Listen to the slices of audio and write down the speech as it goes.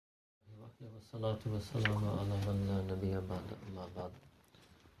والصلاة والسلام على من لا نبي بعد أما بعد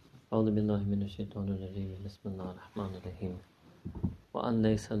أعوذ بالله من الشيطان الرجيم بسم الله الرحمن الرحيم وأن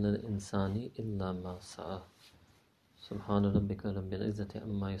ليس للإنسان إلا ما سعى سبحان ربك رب العزة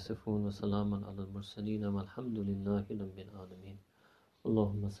عما يصفون وسلام على المرسلين والحمد لله رب العالمين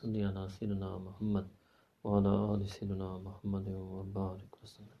اللهم صل على سيدنا محمد وعلى آل سيدنا محمد وبارك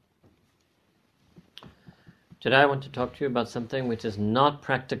وسلم. Today I want to talk to you about something which is not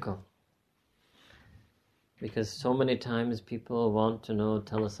practical. Because so many times people want to know,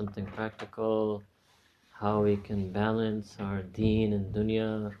 tell us something practical, how we can balance our deen and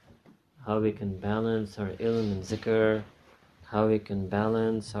dunya, how we can balance our ilm and zikr, how we can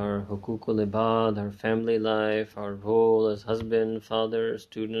balance our hukukul ibad, our family life, our role as husband, father,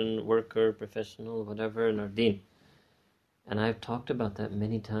 student, worker, professional, whatever in our deen. And I've talked about that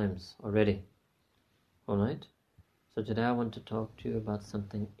many times already. Alright? So today I want to talk to you about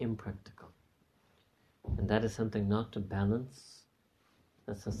something impractical. And that is something not to balance.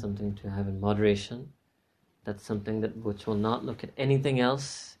 That's not something to have in moderation. That's something which will not look at anything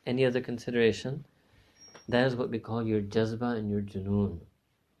else, any other consideration. That is what we call your jazba and your junoon.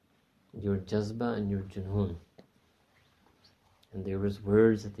 Your jazba and your junoon. And there was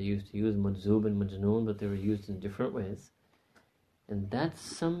words that they used to use, majzub and majnoon, but they were used in different ways. And that's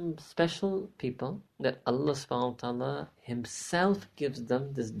some special people that Allah subhanahu wa ta'ala Himself gives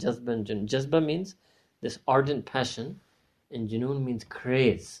them this jazba and junoon. Jazba means this ardent passion, and junoon means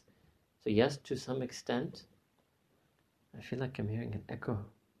craze. So yes, to some extent, I feel like I'm hearing an echo.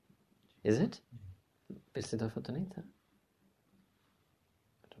 Is it?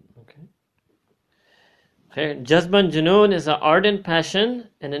 Okay. Jazba and junoon is an ardent passion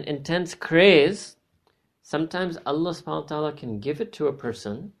and an intense craze. Sometimes Allah subhanahu wa ta'ala can give it to a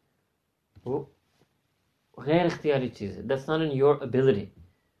person. That's not in your ability.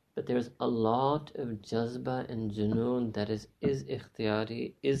 But there's a lot of jazba and junoon that is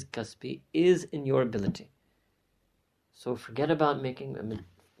ikhtiyari, is kasbi, is in your ability. So forget about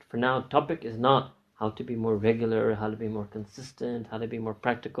for now, topic is not how to be more regular, how to be more consistent, how to be more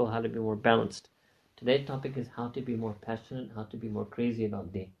practical, how to be more balanced. Today's topic is how to be more passionate, how to be more crazy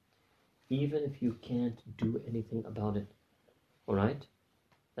about deen. Even if you can't do anything about it. Alright?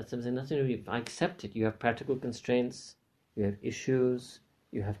 That's something nothing to do. If I accept it, you have practical constraints, you have issues,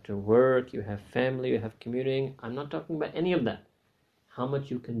 you have to work, you have family, you have commuting. I'm not talking about any of that. How much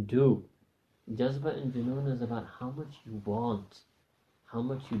you can do. Jazba and junoon is about how much you want, how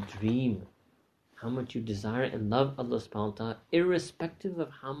much you dream, how much you desire and love Allah subhanahu wa ta'ala, irrespective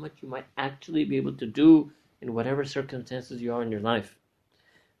of how much you might actually be able to do in whatever circumstances you are in your life.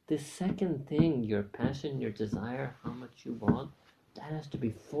 The second thing, your passion, your desire, how much you want, that has to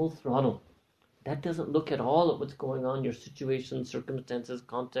be full throttle. That doesn't look at all at what's going on, your situation, circumstances,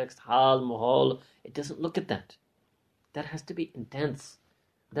 context, hal, mahal. It doesn't look at that. That has to be intense.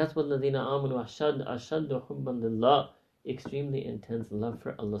 That's what ladina amanu ashaddu hubban lillah, extremely intense love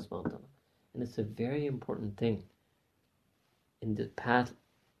for Allah subhanahu wa ta'ala. And it's a very important thing in the path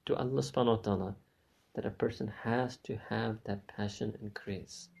to Allah subhanahu wa ta'ala that a person has to have that passion and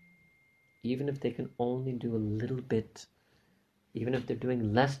craze. Even if they can only do a little bit, even if they're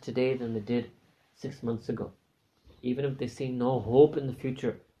doing less today than they did 6 months ago, even if they see no hope in the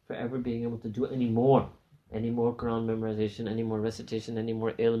future for ever being able to do any more Quran memorization, any more recitation, any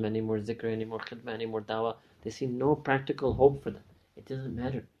more ilm, any more zikr, any more khidmah, any more dawah, they see no practical hope for them. It doesn't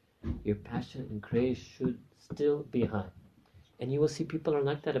matter. Your passion and craze should still be high. And you will see people are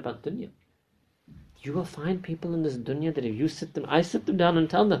like that about dunya. You will find people in this dunya that if you I sit them down and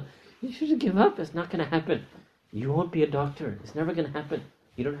tell them, you should give up, it's not going to happen. You won't be a doctor, it's never going to happen.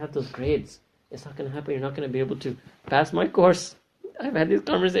 You don't have those grades. It's not going to happen. You're not going to be able to pass my course. I've had these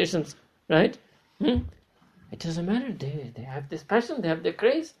conversations, right? It doesn't matter. They have this passion. They have their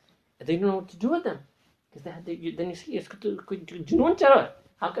craze. And they don't know what to do with them. Because then you see,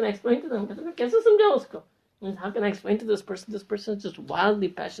 how can I explain to them? How can I explain to this person? This person is just wildly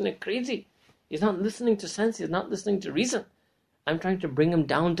passionate, crazy. He's not listening to sense. He's not listening to reason. I'm trying to bring him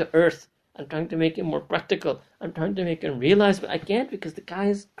down to earth. I'm trying to make him more practical. I'm trying to make him realize, but I can't because the guy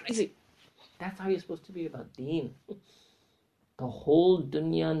is crazy. That's how you're supposed to be about deen. The whole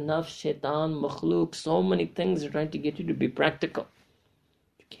dunya, nafs, shaitan, makhluk, so many things are trying to get you to be practical.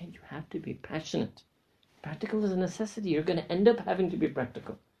 You have to be passionate. Practical is a necessity. You're going to end up having to be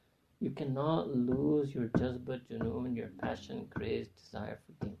practical. You cannot lose your jazba, junoon, your passion, craze, desire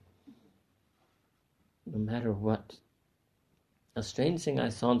for deen. No matter what. A strange thing I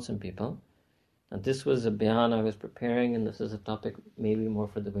saw in some people, and this was a bayan I was preparing, and this is a topic maybe more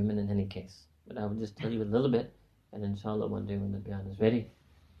for the women in any case. But I will just tell you a little bit, and inshallah one day when the bayan is ready,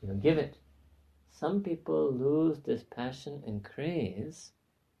 we'll give it. some people lose this passion and craze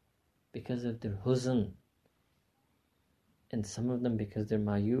because of their huzn, and some of them because they're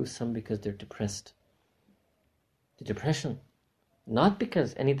mayus, some because they're depressed. The depression, not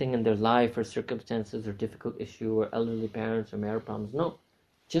because anything in their life or circumstances or difficult issue or elderly parents or marital problems, no,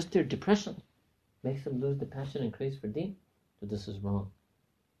 just their depression makes them lose the passion and craze for deen. So this is wrong.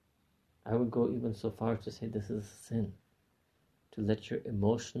 I would go even so far as to say this is a sin, to let your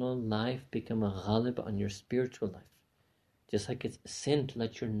emotional life become a ghalib on your spiritual life. Just like it's a sin to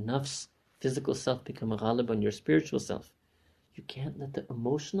let your nafs, physical self, become a ghalib on your spiritual self. You can't let the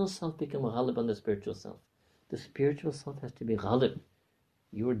emotional self become a ghalib on the spiritual self. The spiritual self has to be ghalib.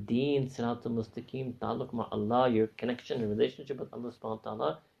 Your deen, sirat al-mustaqim, ta'alluq Allah, your connection and relationship with Allah subhanahu wa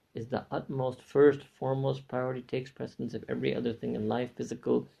ta'ala is the utmost, first, foremost priority, takes precedence of every other thing in life,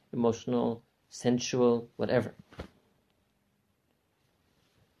 physical, emotional, sensual, whatever.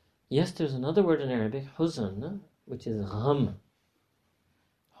 Yes, there's another word in Arabic, huzn, which is gham.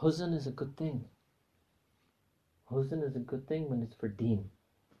 Huzn is a good thing. Huzn is a good thing when it's for deen.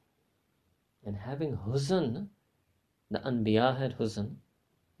 And having huzn, the Anbiya had huzn,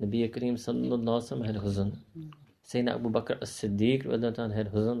 Nabi Kareem sallallahu alaihi wasallam had huzn, Sayyidina Abu Bakr as-Siddiq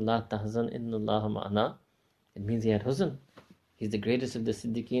had huzn, la tahzan inna Allah ma'ana. It means he had huzn. He's the greatest of the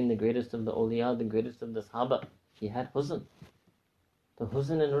Siddiqeen, the greatest of the awliya, the greatest of the Sahaba. He had huzn. The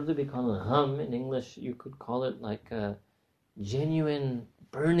huzn in Urdu we call it gham. In English you could call it like a genuine,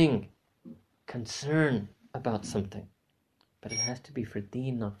 burning concern about something. But it has to be for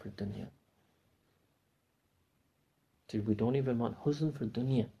deen, not for dunya. So we don't even want huzn for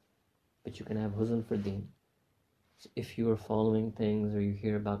dunya, but you can have huzn for deen. So if you are following things, or you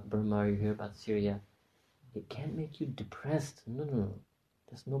hear about Burma, or you hear about Syria, it can't make you depressed. No.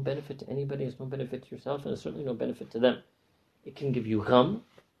 There's no benefit to anybody, there's no benefit to yourself, and there's certainly no benefit to them. It can give you gham,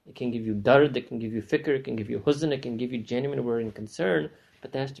 it can give you dard, it can give you fikr, it can give you huzn, it can give you genuine worry and concern,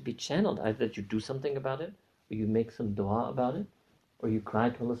 but that has to be channeled. Either that you do something about it, or you make some dua about it, or you cry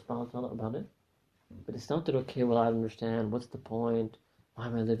to Allah subhanahu wa ta'ala about it. But it's not that, okay, well, I don't understand, what's the point? Why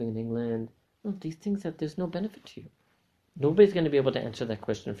am I living in England? No, these things that there's no benefit to you. Nobody's going to be able to answer that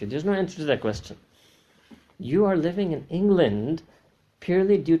question for you. There's no answer to that question. You are living in England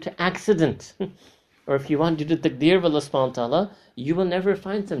purely due to accident. Or if you want, due to taqdeer of Allah subhanahu wa ta'ala, you will never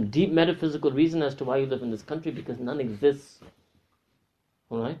find some deep metaphysical reason as to why you live in this country, because none exists.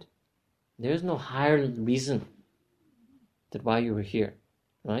 Alright? There's no higher reason that why you were here.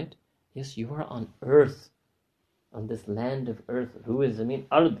 Right? Yes, you are on earth, on this land of earth,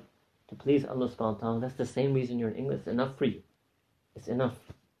 ard, to please Allah subhanahu wa ta'ala. That's the same reason you're in England. It's enough for you. It's enough.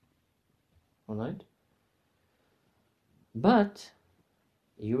 Alright? But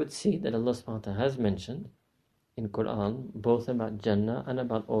you would see that Allah subhanahu wa ta'ala has mentioned in Quran both about Jannah and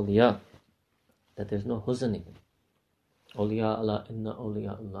about awliya, that there's no huzn even. Awliya Allah inna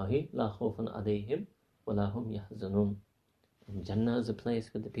awliya Allahi la khawfun alayhim wa la hum yahzanun. And Jannah is a place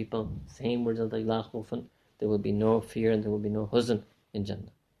where the people, same words as la khawfun, there will be no fear and there will be no huzn in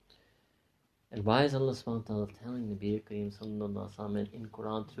Jannah. And why is Allah subhanahu wa ta'ala telling Nabi Kareem sallallahu alaihi wasallam in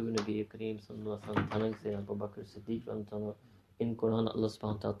Quran through Nabi Kareem sallallahu alaihi wasallam, telling Sayyidina Abu Bakr Siddiq in Quran, Allah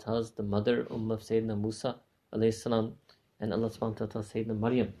subhanahu wa ta'ala tells the mother of Sayyidina Musa alayhi salam, and Allah subhanahu wa ta'ala tells Sayyidina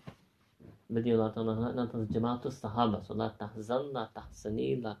Maryam radiyallahu ta'ala anha, Jamaatul Sahaba, so la tahzan, la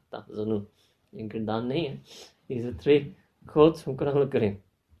tahzani, la tahzanun. In Girdan nahi hai. These are three quotes from Quran al-Kareem.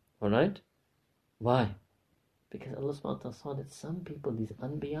 Alright? Why? Because Allah subhanahu wa ta'ala saw that some people, these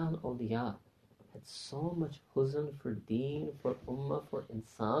Anbiya and Awliya, had so much huzn for deen, for ummah, for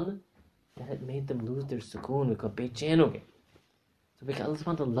insan, that it made them lose their sukoon. We call bechain ho gaye. So because Allah subhanahu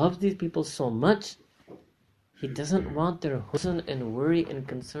wa ta'ala loves these people so much, He doesn't want their huzn and worry and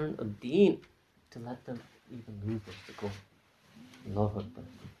concern of deen to let them even lose their sukoon. Allahu Akbar.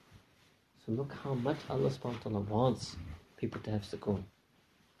 So look how much Allah subhanahu wa ta'ala wants people to have sukoon.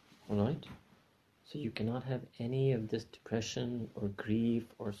 Alright? So you cannot have any of this depression or grief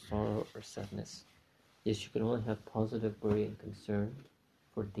or sorrow or sadness. Yes, you can only have positive worry and concern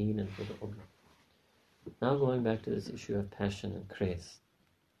for deen and for the ummah. Now going back to this issue of passion and craze.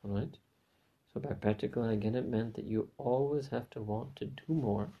 Alright? So by practical, again, it meant that you always have to want to do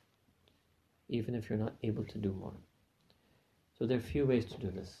more, even if you're not able to do more. So there are a few ways to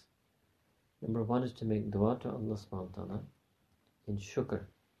do this. Number one is to make dua to Allah subhanahu wa ta'ala in shukr.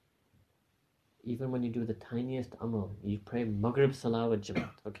 Even when you do the tiniest amal, you pray Maghrib Salawat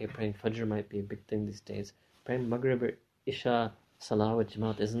Jamaat. Okay, praying Fajr might be a big thing these days. Praying Maghrib or Isha Salawat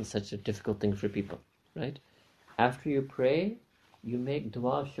Jamaat isn't such a difficult thing for people, right? After you pray, you make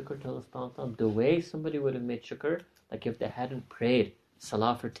dua of shukr to Allah subhanahu wa ta'ala the way somebody would have made shukr, like if they hadn't prayed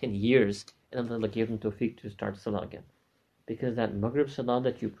Salah for 10 years and Allah gave them tawfiq to start salah again. Because that Maghrib salah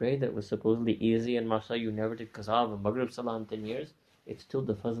that you prayed that was supposedly easy and mashallah you never did qaza of a Maghrib salah in 10 years, it's still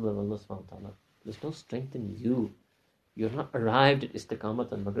the fazl of Allah subhanahu wa ta'ala. There's no strength in you. You're not arrived at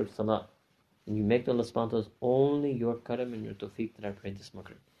istiqamat and Maghrib salah. And you make to Allah subhanahu wa ta'ala, it's only your karam and your tawfiq that I prayed this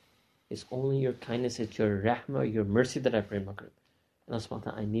Maghrib. It's only your kindness, it's your rahmah, your mercy that I pray Maghrib. And Allah subhanahu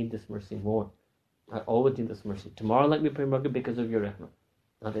wa ta'ala, I need this mercy more. I always need this mercy. Tomorrow let me pray Maghrib because of your rahmah.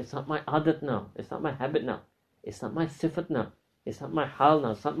 Now it's not my adat now. It's not my habit now. It's not my sifat now. It's not my hal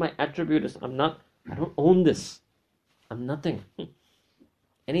now. It's not my attribute. I don't own this. I'm nothing.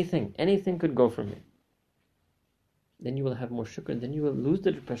 Anything could go from me. Then you will have more shukr. Then you will lose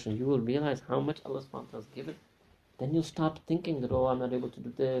the depression. You will realize how much Allah subhanahu wa ta'ala has given. Then you'll stop thinking that, I'm not able to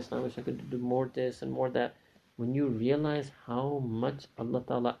do this. I wish I could do more this and more that. When you realize how much Allah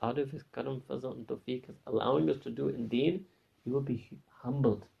ta'ala out of His karam, fazl and tawfiq is allowing us to do in deen, you will be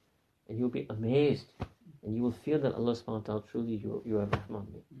humbled and you will be amazed and you will feel that Allah subhanahu wa ta'ala truly you have rahmah on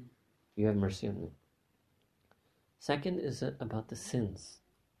me. You have mercy on me. Second is about the sins.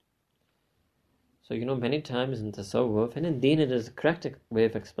 So many times in tasawwuf and in deen it is a correct way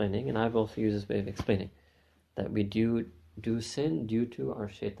of explaining, and I've also used this way of explaining, that we do sin due to our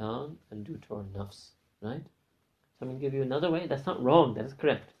shaitan and due to our nafs, right? So I'm going to give you another way. That's not wrong, that is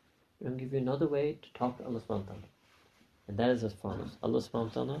correct. I'm going to give you another way to talk to Allah subhanahu wa ta'ala. And that is as follows. Allah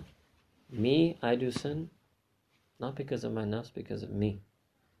subhanahu wa ta'ala, me, I do sin, not because of my nafs, because of me.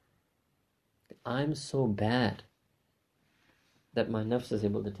 I'm so bad that my nafs is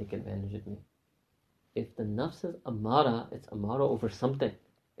able to take advantage of me. If the nafs is amara, it's amara over something.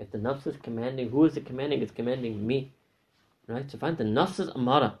 If the nafs is commanding, who is it commanding? It's commanding me. Right? So find the nafs is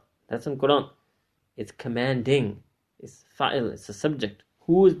amara. That's in Quran. It's commanding. It's fa'il. It's a subject.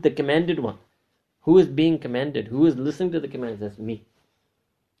 Who is the commanded one? Who is being commanded? Who is listening to the commands? That's me.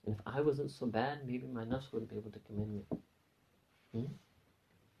 And if I wasn't so bad, maybe my nafs wouldn't be able to command me.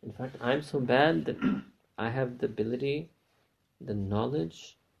 In fact, I'm so bad that I have the ability, the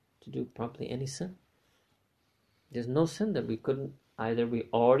knowledge to do probably any sin. There's no sin that we couldn't, either we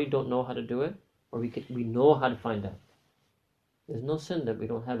already don't know how to do it, or we know how to find out. There's no sin that we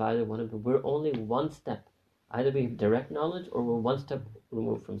don't have either one of them. We're only one step. Either we have direct knowledge or we're one step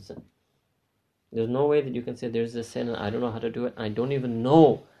removed from sin. There's no way that you can say there's a sin and I don't know how to do it. And I don't even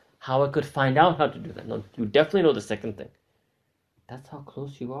know how I could find out how to do that. No, you definitely know the second thing. That's how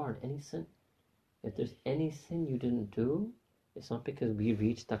close you are to any sin. If there's any sin you didn't do, it's not because we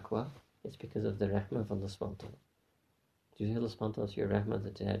reached taqwa. It's because of the rahmah of Allah subhanahu wa ta'ala. Do you say Allah subhanahu wa ta'ala is your rahmah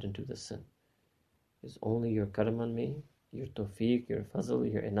that I didn't do this sin? It's only your karam on me, your tawfiq, your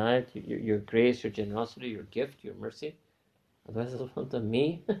fazl, your inayat, your grace, your generosity, your gift, your mercy. Otherwise, Allah subhanahu wa ta'ala,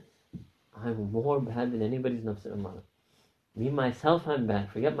 me, I'm more bad than anybody's nafs and amana. Me, myself, I'm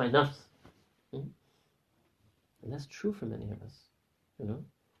bad. Forget my nafs. And that's true for many of us.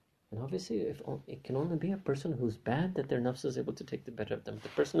 And obviously, it can only be a person who's bad that their nafs is able to take the better of them. If the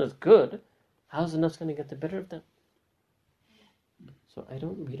person is good, how's the nafs going to get the better of them? So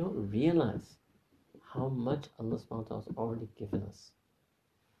we don't realize how much Allah subhanahu wa ta'ala has already given us.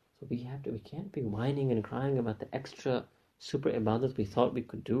 So we can't be whining and crying about the extra super ibadahs we thought we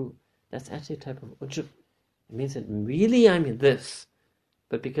could do. That's actually a type of ujub. It means that really I'm this,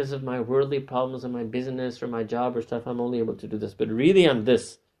 but because of my worldly problems and my business or my job or stuff, I'm only able to do this. But really I'm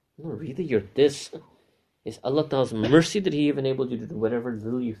this. No, really you're this. It's Allah Ta'ala's mercy that He even enabled you to do whatever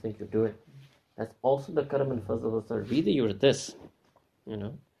little you think you're doing. That's also the karam and fazl of Allah. Really you're this.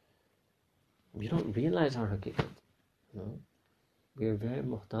 We don't realize our haqiqat. We are very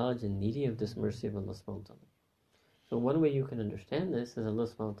muhtaj and needy of this mercy of Allah subhanahu wa ta'ala. So one way you can understand this is Allah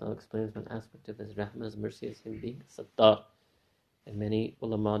subhanahu wa ta'ala explains one aspect of His rahmah, His mercy, is Him being sattar. And many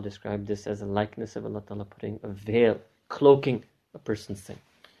ulama describe this as a likeness of Allah ta'ala putting a veil, cloaking a person's sin.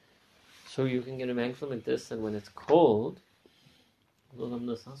 So you can get a mango like this, and when it's cold,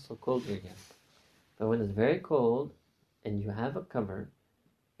 although it's not so cold here yet, but when it's very cold and you have a cover,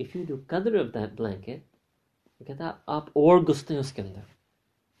 if you do qadr of that blanket, get that up or guste uske andar,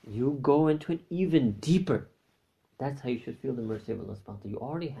 you go into it even deeper. That's how you should feel the mercy of Allah subhanahu wa ta'ala. You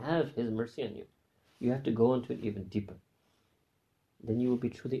already have His mercy on you. You have to go into it even deeper. Then you will be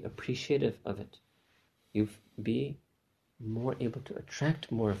truly appreciative of it. You'll be more able to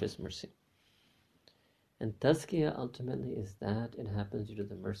attract more of His mercy. And tazkiyah ultimately is that it happens due to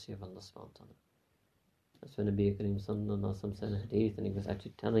the mercy of Allah subhanahu wa ta'ala. That's when Nabi Kareem sallallahu alaihi wasallam said a hadith, and he was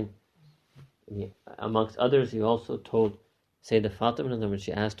actually telling, amongst others, he also told Sayyidah Fatima, when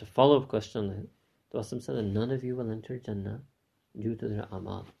she asked a follow-up question, the Prophet said that none of you will enter Jannah due to their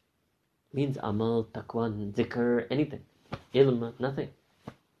amal. Means amal, taqwa, zikr, anything. Ilm, nothing.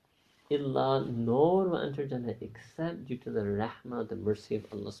 illa nur wa enter Jannah, except due to the rahmah, the mercy of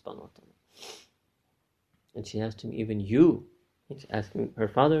Allah subhanahu wa ta'ala. And she asked him, even you. She's asking her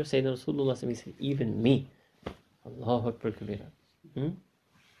father, Sayyidina Rasulullah, he said, even me. Allahu Akbar Kabira.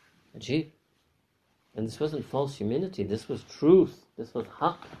 Ajib. And this wasn't false humility, this was truth, this was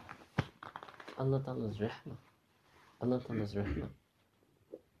haqq. Allah Ta'ala's rahmah. Allah Ta'ala's rahmah.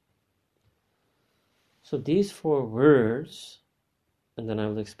 So these 4 words, and then I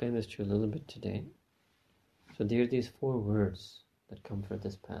will explain this to you a little bit today. So there are these 4 words that come for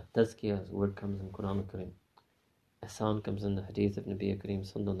this path. Tazkiyah, as word comes in Quran al-Karim. Ihsan comes in the hadith of Nabi Kareem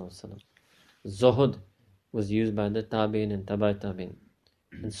sallallahu alaihi wasallam. Zuhud was used by the Tabi'in and Tabai Tabi'in.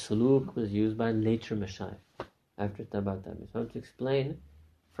 And Suluk was used by later Mashayikh after Tabai Tabi'in. So I have to explain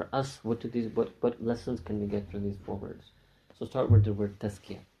for us what lessons can we get from these 4 words. So start with the word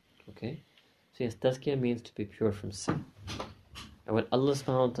Tazkiyah. Okay? So yes, Tazkiyah means to be pure from sin. And what Allah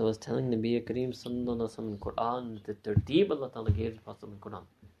subhanahu wa ta'ala was telling Nabi Kareem sallallahu alaihi wasallam in Quran, the tertib Allah ta'ala gave the Prophet in Quran.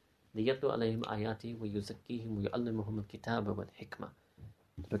 لِيَتْلُ عَلَيْهِمْ آيَاتِهِ وَيُزَكِّيهِمْ وَيُعَلِّمُهُمُ الْكِتَابَ وَالْحِكْمَةَ.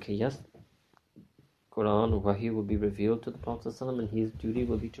 Okay, yes, Quran, Wahi will be revealed to the Prophet ﷺ, and his duty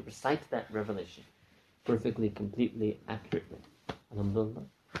will be to recite that revelation perfectly, completely, accurately. Alhamdulillah.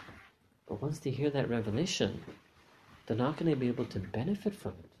 But once they hear that revelation, they're not going to be able to benefit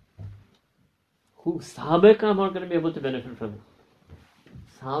from it. Who? Sahaba Ikram aren't going to be able to benefit from it.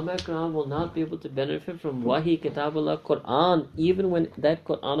 Sahaba Ikram will not be able to benefit from Wahi, Kitabullah, Quran, even when that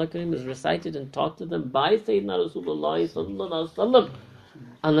Quran Karim is recited and taught to them by Sayyidina Rasulullah sallallahu alaihi wasallam,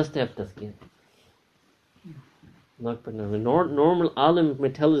 unless they have tazkiyah. Normal alim may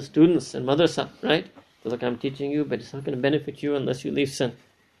tell his students in madrasa, right? Look, I'm teaching you, but it's not going to benefit you unless you leave sin.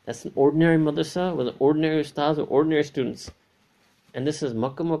 That's an ordinary madrasa with ordinary ustads or ordinary students. And this is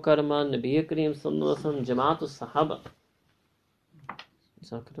Makkah Mukarramah, Nabi Kareem sallallahu alaihi wasallam, Jamaatul Sahaba.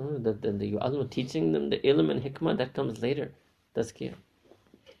 It's not going to the teaching them the ilm and hikmah, that comes later. Tazkiyah.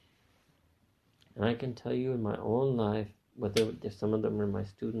 And I can tell you in my own life, whether some of them are my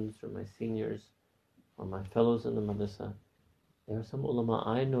students or my seniors or my fellows in the madrasa, there are some ulama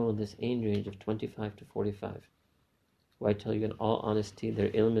I know in this age range of 25 to 45, who I tell you in all honesty, their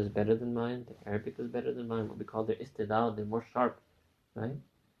ilm is better than mine, their Arabic is better than mine, what we call their istidal, they're more sharp, right?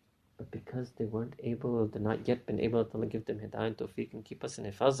 But because they weren't able, they're not yet been able to give them hidayah and tawfiq and keep us in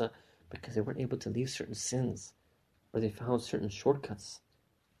hifazah, because they weren't able to leave certain sins, or they found certain shortcuts.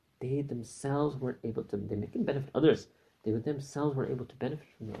 They themselves weren't able to, they can benefit others, they themselves weren't able to benefit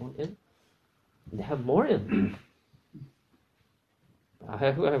from their own ilm. They have more ilm.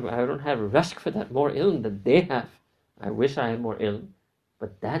 I don't have a rush for that more ilm that they have. I wish I had more ilm,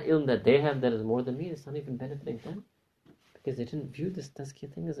 but that ilm that they have that is more than me, it's not even benefiting them, because they didn't view this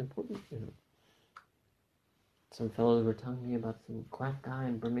tazkiyah thing as important, Some fellows were telling me about some quack guy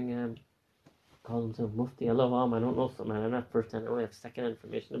in Birmingham, called himself Mufti Al-Awam. I don't know, I'm not first hand, I only have second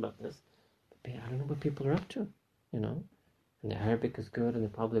information about this. But I don't know what people are up to, And the Arabic is good, and they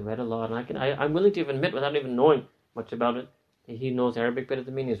probably read a lot, and I'm willing to even admit, without even knowing much about it, that he knows Arabic better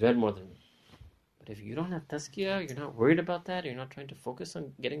than me, and he's read more than me. But if you don't have tazkiyah, you're not worried about that, you're not trying to focus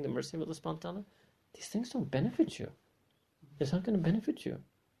on getting the mercy of Allah subhanahu wa ta'ala, these things don't benefit you. It's not going to benefit you.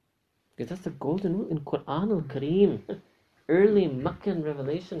 Because that's the golden rule in Quran al-Kareem. Early Meccan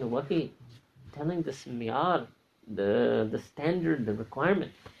revelation, Wahi, telling the miyar, the standard, the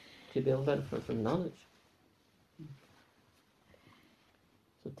requirement to be able to benefit from knowledge.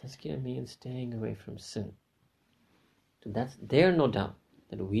 So tazkiyah means staying away from sin. So that's there, no doubt,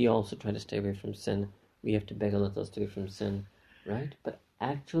 that we also try to stay away from sin. We have to beg Allah to stay away from sin, right? But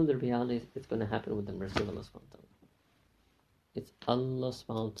actually the reality is it's going to happen with the mercy of Allah subhanahu wa ta'ala. It's Allah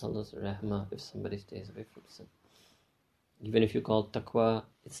subhanahu wa ta'ala's rahmah if somebody stays away from sin. Even if you call taqwa,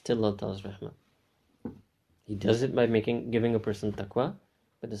 it's still Allah ta'ala's rahmah. He does it by giving a person taqwa,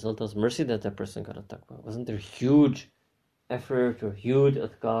 but it's Allah ta'ala's mercy that person got a taqwa. Wasn't there huge effort or huge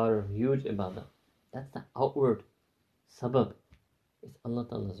adhkar or huge ibadah? That's the outward sabab. It's Allah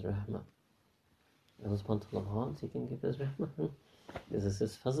ta'ala's rahmah. Allah subhanahu wa ta'ala wants, He can give His rahmah. This is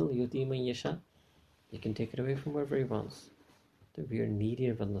His fazl, yuti man yasha. He can take it away from wherever He wants. That we are needy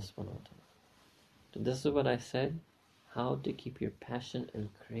of Allah subhanahu wa ta'ala. So this is what I said, how to keep your passion and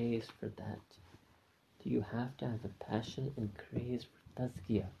craze for that. Do you have to have a passion and craze for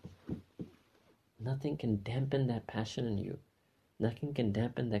tazkiyah? Nothing can dampen that passion in you. Nothing can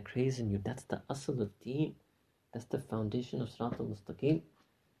dampen that craze in you. That's the asl of deen. That's the foundation of Sirat al-Mustaqim.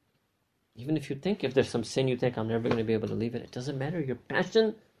 Even if you think, if there's some sin you think, I'm never going to be able to leave it, it doesn't matter. Your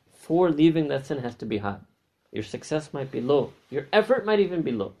passion for leaving that sin has to be high. Your success might be low. Your effort might even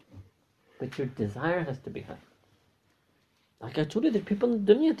be low. But your desire has to be high. Like I told you, there are people in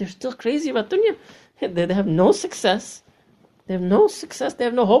dunya, they're still crazy about dunya. They have no success. They have no success. They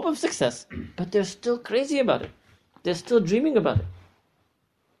have no hope of success. But they're still crazy about it. They're still dreaming about it.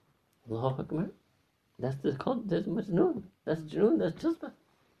 Allahu Akbar. That's called, that's majnoon. That's junoon, that's jazba.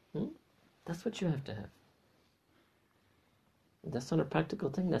 That's what you have to have. That's not a practical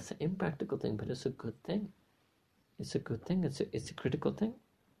thing, that's an impractical thing, but it's a good thing. It's a good thing, it's a critical thing.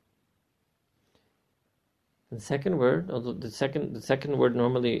 The second word, although the second word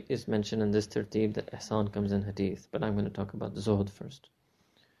normally is mentioned in this tertib, that ihsan comes in hadith, but I'm going to talk about zuhd first.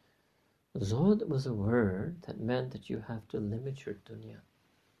 Zuhd was a word that meant that you have to limit your dunya.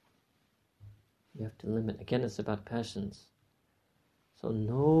 You have to limit. Again, it's about passions. So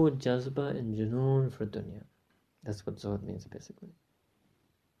no jazba and junoon for dunya. That's what zuhd means basically.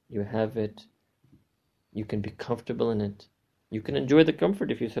 You have it, you can be comfortable in it. You can enjoy the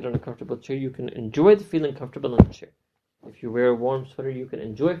comfort. If you sit on a comfortable chair, you can enjoy the feeling comfortable in the chair. If you wear a warm sweater, you can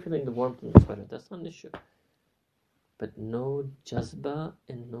enjoy feeling the warmth in the sweater. That's not an issue. But no jazba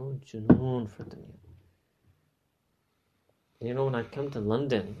and no junoon for dunya. You know, when I come to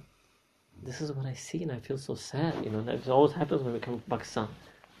London, this is what I see and I feel so sad. You know, that always happens when we come to Pakistan.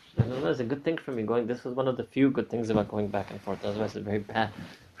 I know that's a good thing for me going. This is one of the few good things about going back and forth. Otherwise, it's very bad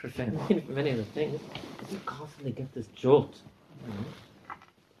for many of the things. You constantly get this jolt. You know?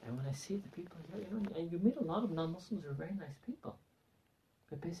 And when I see the people here, you know, and you meet a lot of non-Muslims who are very nice people.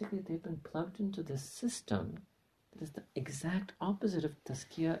 But basically, they've been plugged into this system that is the exact opposite of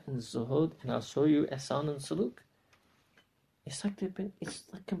tazkiyah and zuhud, and I'll show you ihsan and suluk. It's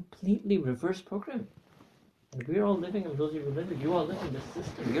like completely reverse program. And we're all living, and those of you who live, you all live in this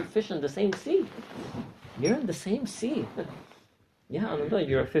system. You're fish in the same sea. You're in the same sea. Yeah, I know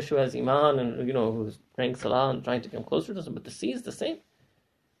you're a fish who has iman and, you know, who's praying salah and trying to come closer to us, but the sea is the same.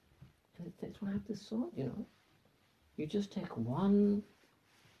 And that's what I have to sort, you know. You just take one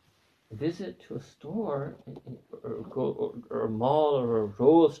visit to a store or a mall or a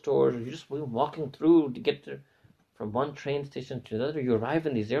row of stores, or you're just walking through to get from one train station to the other. You arrive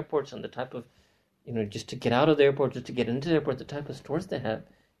in these airports and the type of, you know, just to get out of the airport, just to get into the airport, the type of stores they have,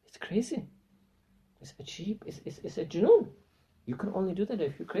 it's crazy. It's a cheap, it's a junoon. You can only do that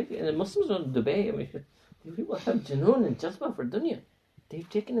if you're crazy. And the Muslims in Dubai, I mean, people have junoon and jazba for dunya. They've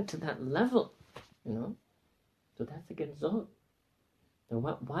taken it to that level, you know. So that's against zuhd. And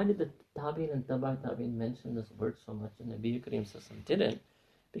why did the Tabi'in and Tabi'in mention this word so much and Nabi Kareem Sallallahu didn't?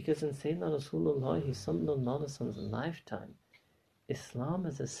 Because in Sayyidina Rasulullah Sallallahu Alaihi Wasallam's lifetime, Islam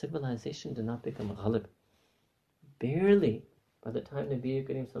as a civilization did not become ghalib. Barely. By the time Nabi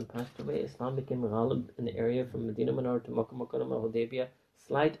Kareem passed away, Islam became ghalib in the area from Medina Munawwara to Makkah Mukarramah, Hudaybiyah,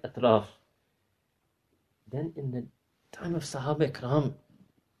 slight atraf. Then in the time of Sahaba Ikram,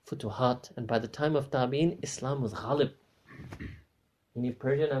 Futuhat, and by the time of Tabi'in, Islam was ghalib. In the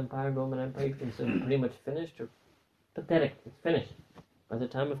Persian Empire, Roman Empire, you consider pretty much finished or pathetic. It's finished. By the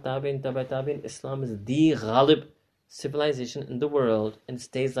time of Tabi'in, Tabi'in, Islam is the ghalib civilization in the world and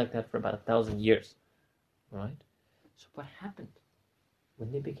stays like that for about 1,000 years. Right? So what happened?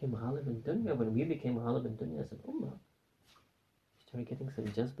 When they became ghalib in dunya, when we became ghalib in dunya as an ummah, we started getting some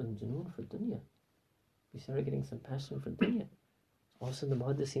jazb and junoon for dunya. We started getting some passion for dunya. Also the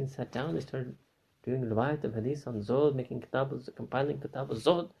muhaddithin sat down, they started doing riwayat of hadith on zuhd, making kitabs, compiling kitab of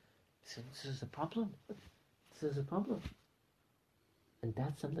zuhd. They said, this is a problem. This is a problem. And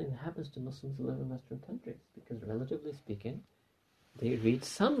that's something that happens to Muslims who live in Western countries, because relatively speaking, they reach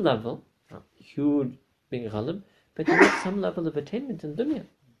some level, not huge being ghalib, but they get some level of attainment in dunya.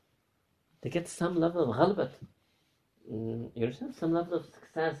 They get some level of ghalbat. You understand? Some level of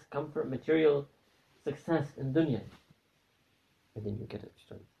success, comfort, material success in dunya. And then you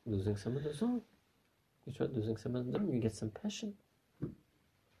start losing some of the zuhd. You start losing some of the dunya. You get some passion.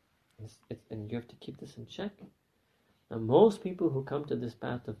 And you have to keep this in check. Now, most people who come to this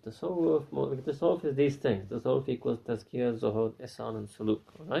path of tasawwuf, tasawwuf is these things. Tasawwuf equals tazkiyah, zuhud, ihsan, and suluk.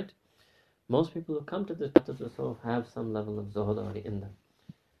 Alright? Most people who come to this path of tasawwuf have some level of zuhud already in them.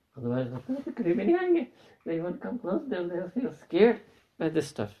 Otherwise, they won't come close, they'll feel scared by this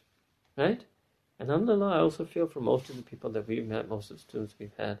stuff. Right? And alhamdulillah, I also feel for most of the people that we've met, most of the students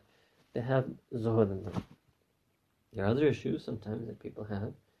we've had, they have zuhud in them. There are other issues sometimes that people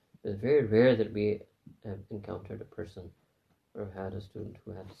have. It's very rare that we have encountered a person or had a student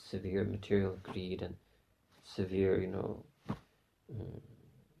who had severe material greed and severe,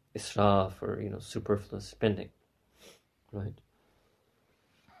 israf or, superfluous spending. Right?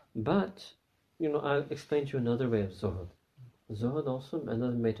 But, I'll explain to you another way of zuhud. Zuhud also,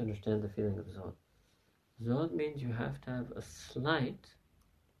 another way to understand the feeling of zuhud. Zuhud means you have to have a slight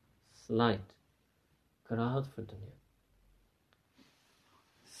karahat for dunya.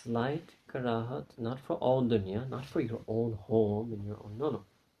 slight karahat, not for all dunya, not for your own home and your own, no.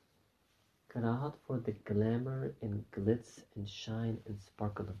 Karahat for the glamour and glitz and shine and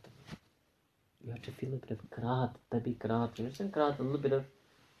sparkle of dunya. You have to feel a bit of karahat, tabi karahat. You understand karahat? A little bit of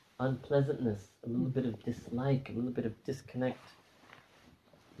unpleasantness, a little bit of dislike, a little bit of disconnect,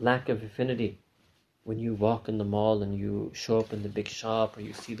 lack of affinity. When you walk in the mall and you show up in the big shop, or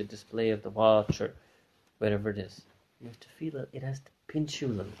you see the display of the watch or whatever it is, you have to feel it. It has to pinch you a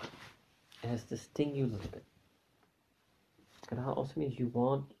little bit. It has to sting you a little bit. Karaha also means you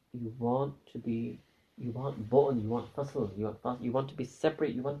want bond, you want fasl, you want to be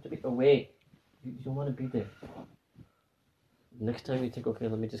separate, you want to be away. You don't want to be there. Next time you think, okay,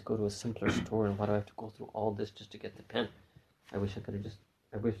 let me just go to a simpler store, and why do I have to go through all this just to get the pen? I wish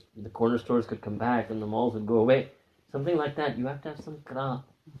the corner stores could come back and the malls would go away. Something like that. You have to have some karaha.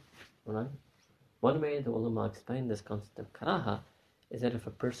 Right? One way the ulama explain this concept of karaha is that if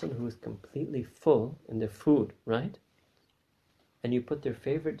a person who is completely full in their food, right, and you put their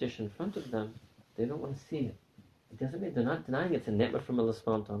favorite dish in front of them, they don't want to see it. It doesn't mean they're not denying it's a ni'mah from Allah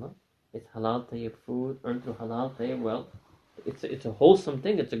subhanahu wa ta'ala. It's halal tayyib food, earned through halal tayyib wealth. It's a wholesome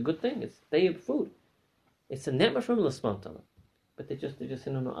thing, it's a good thing, it's tayyib food. It's a ni'mah from Allah subhanahu wa ta'ala. But they just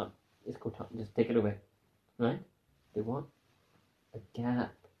say, no, just take it away. Right? They want a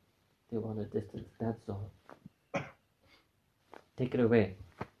gap. They want a distance. That's all. Take it away.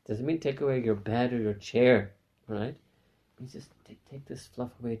 Doesn't mean take away your bed or your chair. Right? It means just take this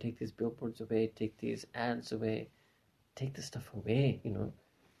fluff away, take these billboards away, take these ads away. Take this stuff away, There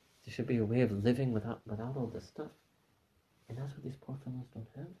should be a way of living without all this stuff. And that's what these poor fellows don't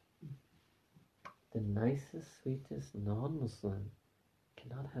have. The nicest, sweetest non-Muslim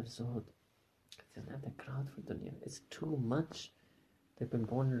cannot have zuhud. He doesn't have the karahat for dunya. It's too much. They've been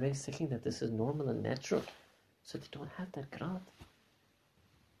born and raised thinking that this is normal and natural. So they don't have that karahat.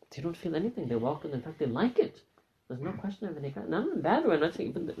 They don't feel anything. They walk in fact, they like it. There's no question of any karahat. Not in a bad way. I'm not saying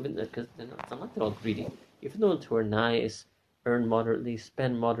even because it's not like they're all greedy. Even the ones who are nice, earn moderately,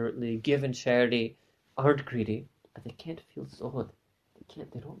 spend moderately, give in charity, aren't greedy, but they can't feel zuhud.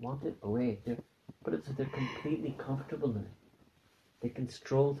 They don't want it away. But they're completely comfortable in it. They can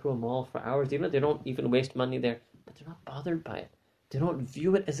stroll through a mall for hours, even if they don't even waste money there, but they're not bothered by it. They don't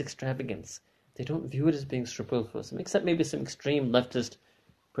view it as extravagance. They don't view it as being superfluous, except maybe some extreme leftist,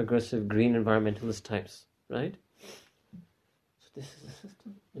 progressive, green environmentalist types, right? So this is a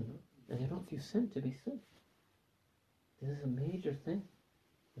system, and they don't view sin to be sin. This is a major thing,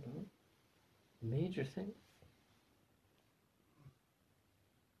 major thing.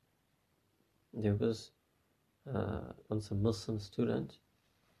 There was once a Muslim student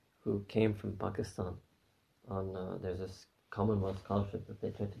who came from Pakistan on there's this Commonwealth scholarship that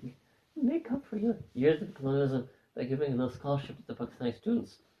they try to make up for years of colonialism by giving a little scholarship to the Pakistani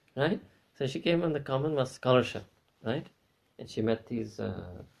students, right? So she came on the Commonwealth scholarship, right? And she met these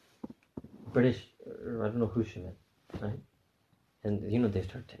British, or I don't know who she met, right? And they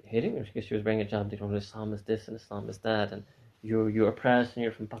started hating her because she was wearing a hijab. They told her Islam is this and Islam is that, and you're oppressed and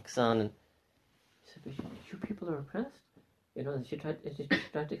you're from Pakistan. And she said, but you people are oppressed. And she tried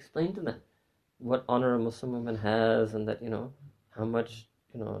to explain to them what honor a Muslim woman has, and that how much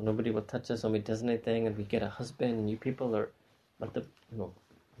nobody will touch us when we does anything, and we get a husband, and you people are, but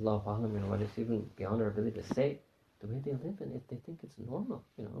Allahu Alam, what is even beyond our ability to say, the way they live in it, they think it's normal.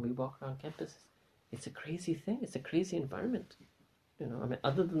 We walk around campuses, it's a crazy thing, it's a crazy environment.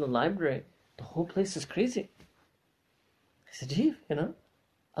 Other than the library, the whole place is crazy. It's ajeeb,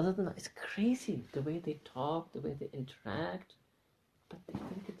 Other than that, it's crazy the way they talk, the way they interact, but they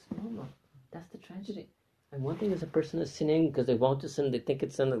think it's normal. That's the tragedy. And one thing is a person is sinning because they want to sin, they think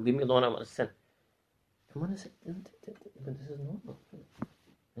it's sin, like, leave me alone, I want to sin. And one is, this is normal.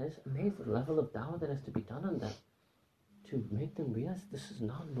 And it's amazing the level of dawah that has to be done on that to make them realize this is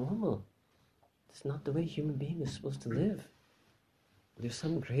not normal. It's not the way a human being is supposed to live. There's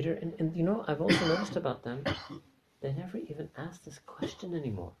some greater, and I've also noticed about them, they never even ask this question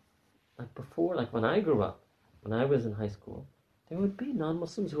anymore. Like before, like when I grew up, when I was in high school, there would be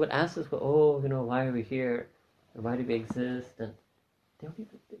non-Muslims who would ask us, why are we here? And why do we exist? And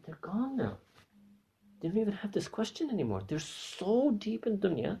they're gone now. They don't even have this question anymore. They're so deep in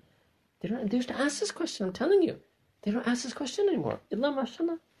dunya, they used to ask this question, I'm telling you. They don't ask this question anymore. Illa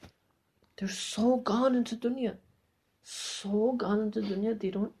mashallah. They're so gone into dunya. They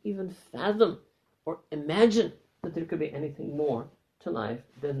don't even fathom or imagine that there could be anything more to life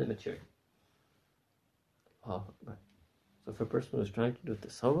than the material. So if a person was trying to do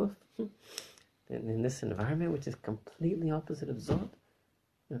tasawwuf in this environment, which is completely opposite of zuhd,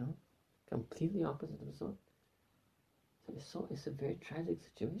 completely opposite of zuhd, It's a very tragic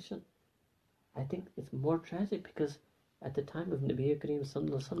situation. I think it's more tragic because at the time of Nabi Kareem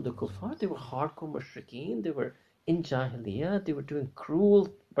Sallallahu Alaihi Wasallam, the kuffar, they were hardcore mushrikeen, they were in Jahiliyyah, they were doing cruel,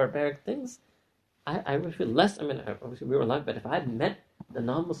 barbaric things. I would feel less, obviously we were alive, but if I had met the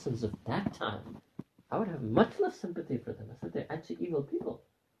non-Muslims of that time, I would have much less sympathy for them. I said they're actually evil people.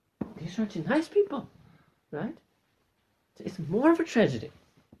 These are actually nice people, right? So it's more of a tragedy.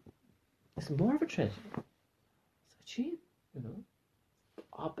 It's more of a tragedy. It's a cheat,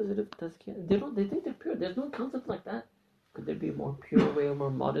 opposite of tazkiyah. They think they're pure. There's no concept like that. Could there be a more pure way, a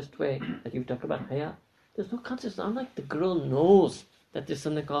more modest way? Like you've talked about haya. There's no concept. It's not like the girl knows that there's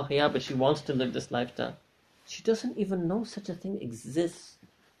something called haya, but she wants to live this lifestyle. She doesn't even know such a thing exists.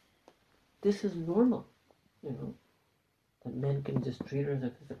 This is normal, that men can just treat her as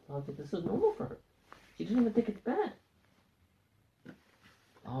a physical object. This is normal for her. She doesn't even think it's bad.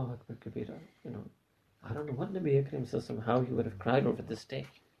 Allahu Akbar Kabira, I don't know what Nabi Akram says, how he would have cried over this state,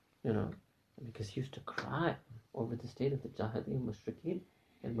 because he used to cry over the state of the Jahili Mushrikeen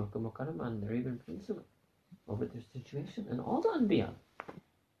in Makkah Mukarramah and the Arabian Peninsula, over their situation. And all the Anbiya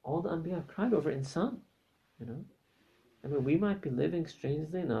cried over insan, we might be living,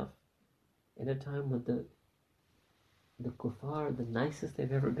 strangely enough, in a time when the kuffar, the nicest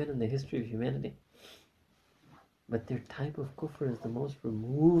they've ever been in the history of humanity. But their type of kufr is the most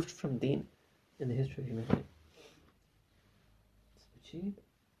removed from deen in the history of humanity. It's cheap.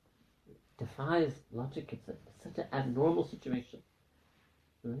 It defies logic. It's such an abnormal situation.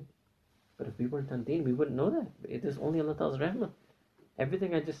 Right? But if we weren't on deen, we wouldn't know that. It is only Allah Ta'ala's rahmah.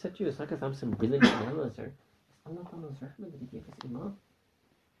 Everything I just said to you, it's not because I'm some brilliant analyzer. It's Allah Ta'ala's rahmah that He gave us iman.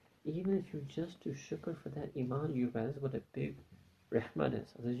 Even if you just do shukr for that iman, you realize what a big rahmah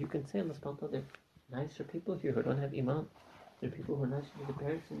is. As you can say, Allah subhanahu wa ta'ala, there are nicer people here who don't have iman. There are people who are nicer to the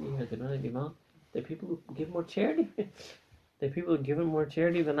parents than me here, they don't have iman. There are people who give more charity. There are people who give more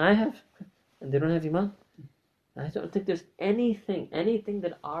charity than I have, and they don't have iman. I don't think there's anything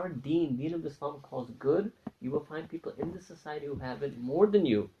that our deen of Islam calls good. You will find people in the society who have it more than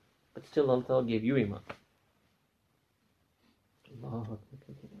you, but still Allah gave you iman. Allahu Akbar.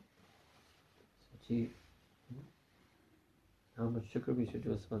 How much shukr we should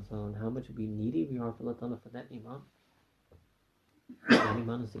do and how much needy we are for Allah Ta'ala for that iman. That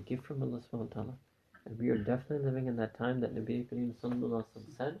iman is a gift from Allah subhanahu wa ta'ala. And we are definitely living in that time that Nabi Kareem Sallallahu Alaihi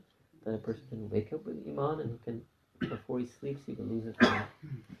Wasallam said that a person can wake up with iman and he can, before he sleeps, he can lose it.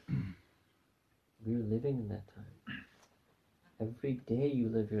 We are living in that time. Every day you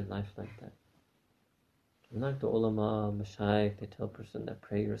live your life like that. Like the ulama, mashayikh, they tell a person that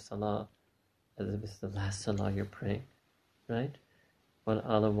pray your salah as if it's the last salah you're praying, right? One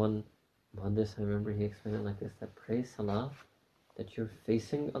muhaddis, I remember he explained it like this, that pray salah, that you're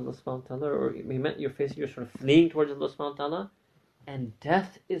facing Allah subhanahu wa ta'ala, or he meant you're sort of fleeing towards Allah subhanahu wa ta'ala, and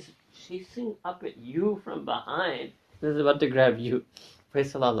death is chasing up at you from behind, and is about to grab you. Pray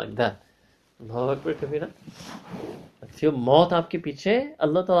salah like that. Allahu Akbar kabira. Feel maut aapke piche,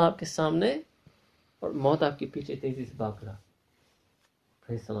 Allah ta'ala aapke samne, और मौत आपके पीछे तेजी से भाग रहा.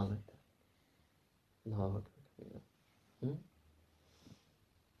 Pray salah like that. Allahu Akbar.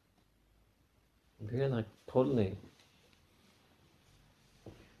 We're like totally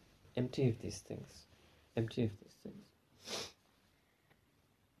empty of these things.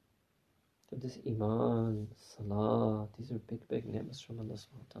 So this iman, salah, these are big ni'mas from Allah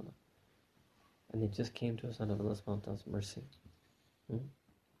subhanahu wa ta'ala. And they just came to us out of Allah subhanahu wa ta'ala's mercy.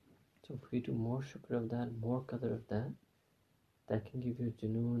 So if we do more shukr of that, more qadr of that, that can give you a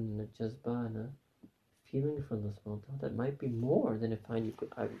junoon and a jazba and a feeling for Allah subhanahu wa ta'ala that might be more than if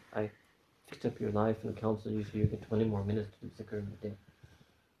I fixed up your life and counseled you so you get 20 more minutes to do zikr in a day.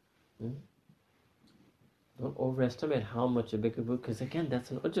 Don't overestimate how much a bigger book, because again,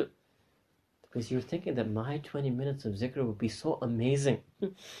 that's an ujub. Because you're thinking that my 20 minutes of zikr would be so amazing.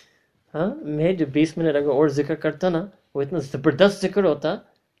 मैं जो 20 minute अगर और जिक्र करता ना, वो इतना जबरदस्त जिक्र होता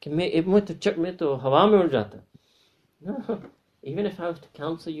कि मैं तो हवा में उड़ जाता. No. Even if I was to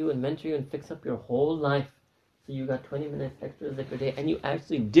counsel you and mentor you and fix up your whole life, so you got 20 minutes extra zikr a day, and you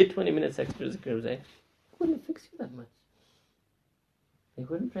actually did 20 minutes extra zikr a day, it wouldn't fix you that much. It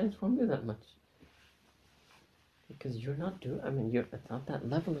wouldn't transform you that much. Because you're not doing, it's not that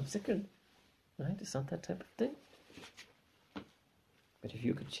level of zikr, right? It's not that type of thing. But if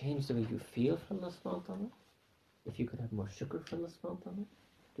you could change the way you feel for Allah subhanahu wa ta'ala, if you could have more shukr for Allah subhanahu wa ta'ala,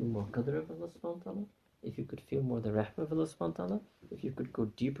 do more qadr of Allah subhanahu wa ta'ala, if you could feel more the rahmah of Allah subhanahu wa ta'ala, if you could go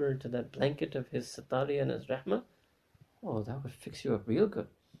deeper into that blanket of His satari and His rahmah, that would fix you up real good.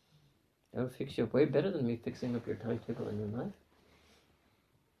 That would fix you up way better than me fixing up your timetable in your life.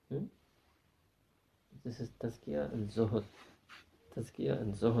 This is tazkiyah and zuhud. Tazkiyah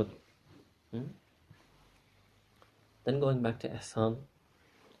and zuhud. Then going back to ihsan.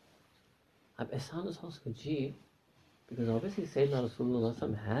 Ihsan is also ajeeb, because obviously Sayyidina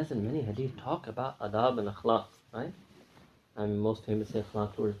Rasulullah has in many hadith talk about adab and akhlaq, right? Most famously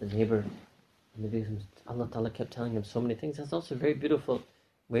akhlaq towards the neighbor. And Allah Ta'ala kept telling him so many things. That's also a very beautiful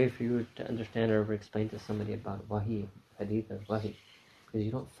way for you to understand or explain to somebody about wahi, hadith and wahi. Because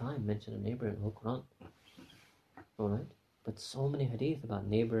you don't find mention of neighbor in the whole Quran. Alright? But so many hadith about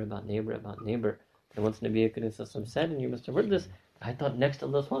neighbor. And once Nabi Karim said, and you must have heard this, I thought next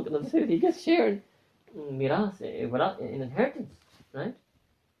Allah subhanahu wa ta'ala said he gets shared miras, in inheritance. Right?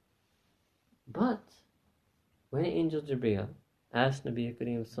 But when Angel Jibreel asked Nabi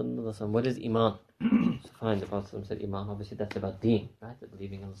Karim sallallahu alaihi wasallam, what is iman? So fine, the Prophet said iman, obviously that's about deen, right? The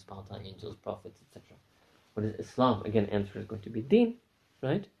believing in Allah subhanahu wa ta'ala, angels, prophets, etc. What is Islam? Again, answer is going to be deen,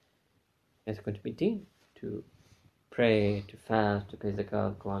 right? It's going to be deen, to pray, to fast, to pay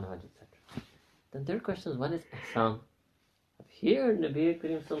zakat, Quran, Hajj, etc. Then their question is, what is ihsan? Here, Nabi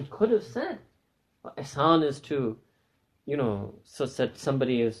Karim sallallahu could have said, well, ihsan is to, so that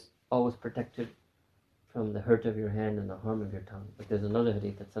somebody is always protected from the hurt of your hand and the harm of your tongue. But there's another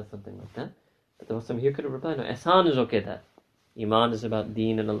hadith that says something like that. But the Muslim here could have replied, no, ihsan is okay that. Iman is about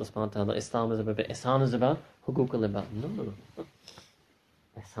deen and Allah subhanahu wa ta'ala. Islam is about, ihsan is about hukuk al-ibad. No.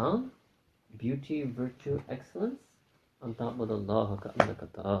 Ihsan, beauty, virtue, excellence, an ta'budallaha ka'annaka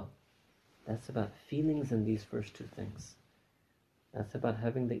tarah. That's about feelings in these first two things. That's about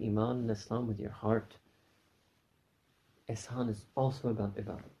having the iman and Islam with your heart. Ihsan is also about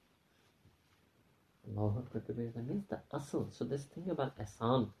ibadah. Allahu Akbar Kabir, that means the asl. So this thing about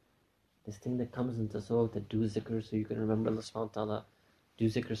ihsan, this thing that comes into soul, that do zikr so you can remember Allah subhanahu wa ta'ala, do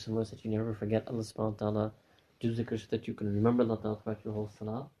zikr so much that you never forget Allah subhanahu wa ta'ala, do zikr so that you can remember Allah ta'ala throughout your whole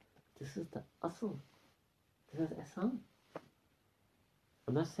salah. This is the asl. This is ihsan.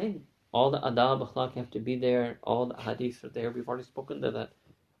 I'm not saying all the adab, akhlaq have to be there, all the hadiths are there. We've already spoken to that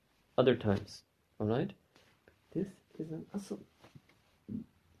other times. Alright? This is an asl.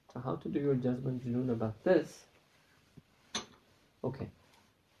 So how to do your judgment junoon about this? Okay.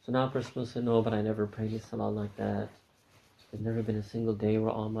 So now a person will say, no, but I never prayed a salah like that. There's never been a single day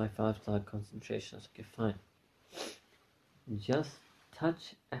where all my 5 salah concentrations. Okay, fine. Just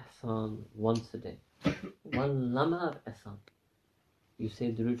touch ihsan once a day. One lamha of ihsan. You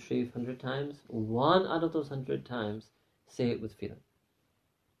say Durood Sharif 100 times. 1 out of those 100 times, say it with feeling.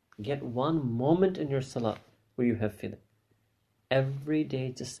 Get one moment in your salah where you have feeling. Every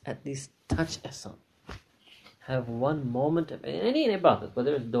day, just at least touch ihsan. Have one moment of any ibadat,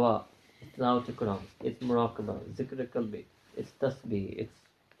 whether it's dua, it's tilawat al-Quran, it's muraqabah, zikr al-qalbi, it's tasbih, it's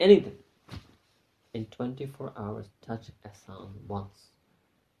anything. In 24 hours, touch ihsan once.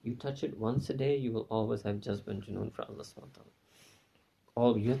 You touch it once a day, you will always have jazb and junoon for Allah subhanahu wa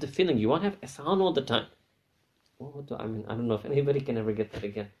ta'ala. You have the feeling, you won't have ihsan all the time. I don't know if anybody can ever get that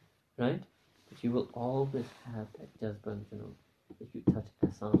again, right? But you will always have that jazb and junoon. If you touch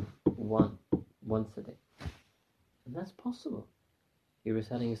ihsan once a day. And that's possible. You're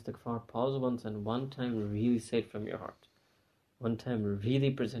reciting istighfar, pause once and one time really say it from your heart. One time really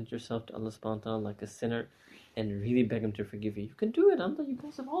present yourself to Allah subhanahu wa ta'ala like a sinner and really beg Him to forgive you. You can do it, Alhamdulillah. You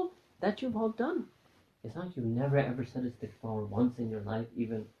guys have all that you've all done. It's not you never ever said istighfar once in your life,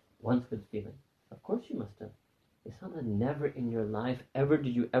 even once with feeling. Of course you must have. It's not that never in your life ever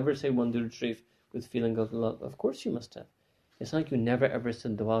did you ever say one Durood Sharif with feeling of love. Of course you must have. It's not like you never ever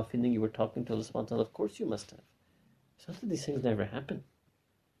said dua feeling you were talking to Allah subhanahu wa ta'ala. Of course you must have. It's not that these things never happen.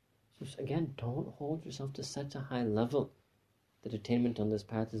 So again, don't hold yourself to such a high level that attainment on this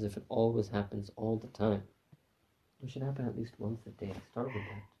path is if it always happens all the time. It should happen at least once a day. Start with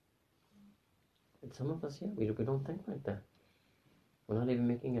that. And some of us, we don't think like that. We're not even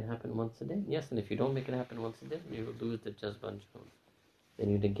making it happen once a day. Yes, and if you don't make it happen once a day, you will lose the jazba and junoon. Then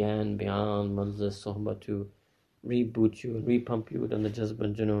you'd again beyond majlis, sohbah to reboot you, repump you on the jazba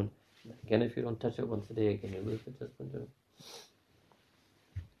and junoon. Again, if you don't touch it once a day, again you lose the jazba and junoon.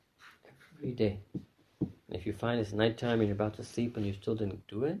 Every day. And if you find it's nighttime and you're about to sleep and you still didn't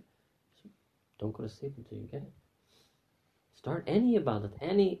do it, don't go to sleep until you get it. Start any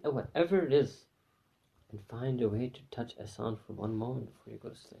ibadat, whatever it is, and find a way to touch ihsan for one moment before you go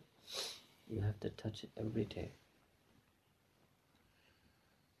to sleep. You have to touch it every day.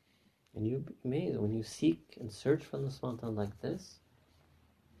 And you'll be amazed when you seek and search for Allah subhanahu wa ta'ala like this,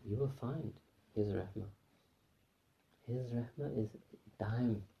 you will find His rahmah. His rahmah is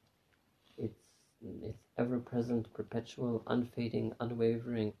daim. It's ever present, perpetual, unfading,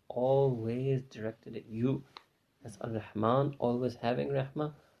 unwavering, always directed at you. As Ar-Rahman, always having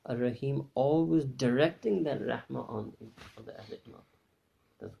rahmah, Ar-Rahim, always directing that rahmah on the Ahl Iman.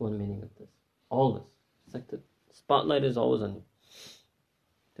 That's one meaning of this. Always. It's like the spotlight is always on you.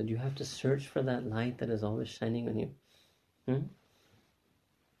 That you have to search for that light that is always shining on you.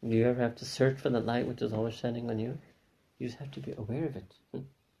 Do you ever have to search for that light which is always shining on you? You just have to be aware of it. You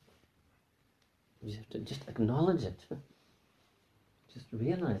just have to just acknowledge it. Just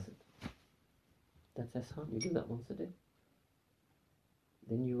realize it. That's ihsan. You do that once a day.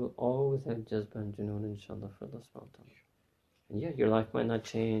 Then you will always have jazba and junoon, inshallah, for Allah subhanahu wa ta'ala. And yeah, your life might not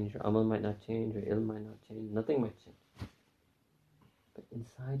change, your amal might not change, your ilm might not change, nothing might change. But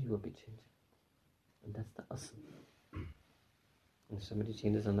inside you will be changing. And that's the asl. And if somebody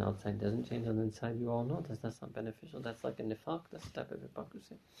changes on the outside, doesn't change on the inside, you all know that's not beneficial. That's like a nifaq, that's a type of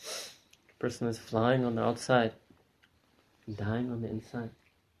hypocrisy. A person is flying on the outside, dying on the inside.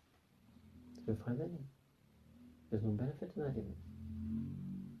 So find that in. There's no benefit to that even.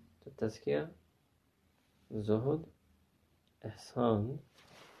 So tazkiyah, zuhud, ihsan,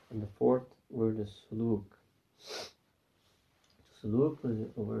 and the fourth word is suluk. Suluk was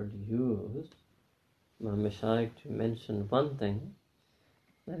a word used by Mashaykh to mention one thing,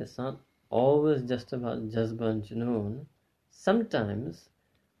 that it's not always just about jazba and junoon. Sometimes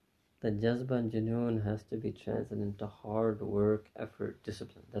the jazba and junoon has to be translated into hard work, effort,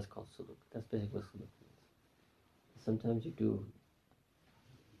 discipline. That's called suluk. That's basically what suluk means. Sometimes you do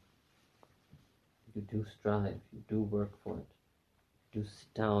strive, you do work for it. You do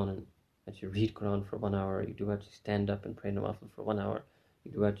sit down and actually read Quran for 1 hour. You do actually stand up and pray nawafil for 1 hour.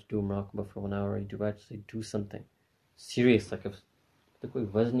 You do actually do muraqabah for 1 hour. You do actually do something serious, like a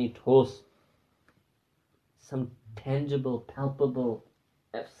wazni toast, some tangible, palpable,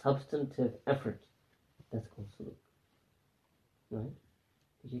 substantive effort. That's called suluk, right?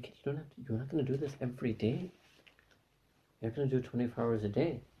 You're not going to do this every day. You're not going to do 24 hours a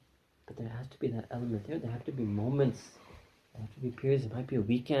day. But there has to be that element there. There have to be moments. There have to be periods. It might be a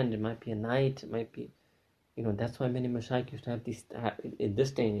weekend. It might be a night. It might be, that's why many mashayikh used to have these, in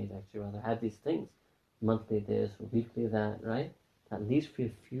this day and age actually rather, have these things. Monthly this, weekly that, right? At least for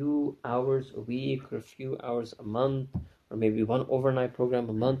a few hours a week or a few hours a month, or maybe one overnight program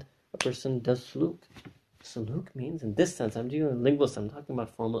a month, a person does suluk. Suluk means, in this sense, I'm doing a linguist, I'm talking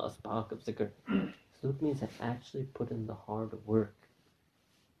about formal asbaq of zikr. Suluk means that actually put in the hard work.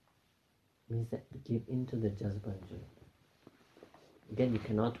 It means that give into the jazba and junoon. Again, you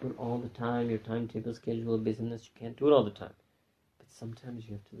cannot do it all the time. Your timetable, schedule, business, you can't do it all the time. But sometimes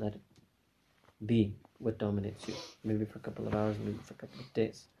you have to let it be what dominates you. Maybe for a couple of hours, maybe for a couple of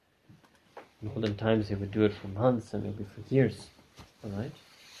days. In olden times, they would do it for months and maybe for years. Alright?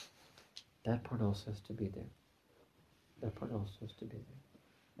 That part also has to be there. That part also has to be there.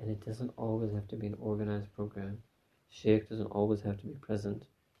 And it doesn't always have to be an organized program. Shaykh doesn't always have to be present.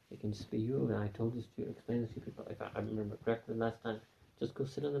 It can just be you. And I told this to you, explain this to people. If I remember correctly last time, just go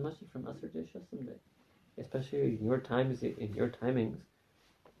sit in the masjid from Asr to Isha someday. Especially in your times, in your timings,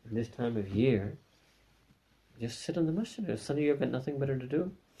 in this time of year, just sit in the masjid. If suddenly you've got nothing better to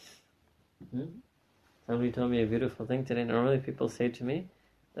do. Somebody told me a beautiful thing today. Normally people say to me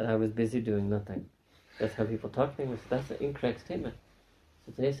that I was busy doing nothing. That's how people talk to me. That's an incorrect statement.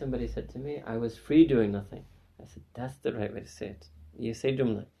 So today somebody said to me, I was free doing nothing. I said, that's the right way to say it. You say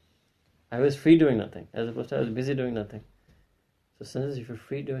jumla. I was free doing nothing, as opposed to I was busy doing nothing. So sometimes if you're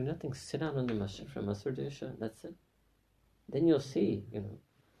free doing nothing, sit down in the masjid from Asr to Isha, that's it. Then you'll see,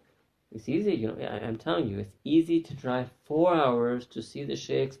 it's easy, I'm telling you, it's easy to drive 4 hours to see the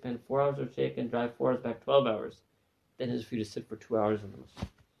shaykh, spend 4 hours with shaykh and drive 4 hours back, 12 hours. Then it's for you to sit for 2 hours in the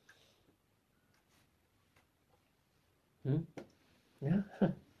masjid. Yeah.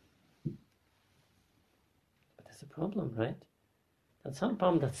 But that's a problem, right? That's not a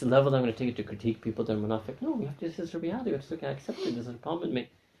problem. That's the level that I'm going to take it to critique people that are munafiq. No, we have to, this is the reality. We have to look at accept it. There's a problem with me.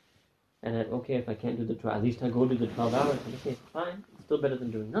 And okay, if I can't do the 12, at least I go do the 12 hours. And okay, fine. It's still better than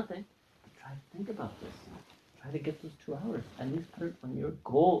doing nothing. But try to think about this. Try to get those 2 hours. At least put it on your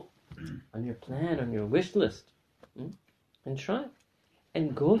goal, on your plan, on your wish list. And try.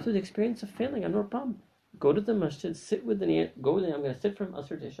 And go through the experience of failing. I have no problem. Go to the masjid, sit with the niyat, go there, I'm going to sit from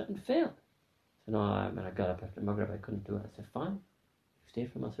Asr to Isha and fail. So no, I got up after Maghrib, I couldn't do it. I said, fine. Stay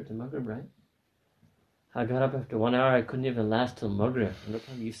from Asr to Maghrib, right? I got up after 1 hour, I couldn't even last till Maghrib. No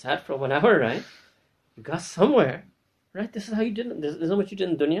problem. You sat for 1 hour, right? You got somewhere, right? This is how you did it. This is what you did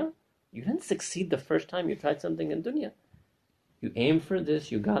in dunya. You didn't succeed the first time you tried something in dunya. You aim for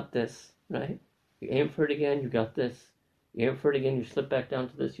this, you got this, right? You aim for it again, you got this. You aim for it again, you slip back down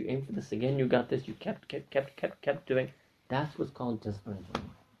to this. You aim for this again, you got this. You kept doing. That's what's called jazba and junoon.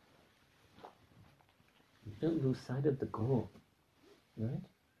 You don't lose sight of the goal, right?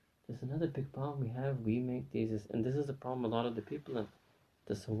 There's another big problem we have. We make these, and this is a problem a lot of the people in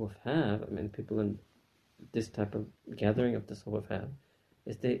Tasawwuf have. I mean, people in this type of gathering of Tasawwuf have,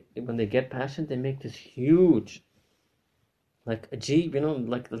 is when they get passionate, they make this huge, like a jeep,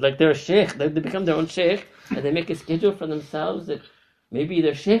 like they're a sheikh. They become their own sheikh, and they make a schedule for themselves that maybe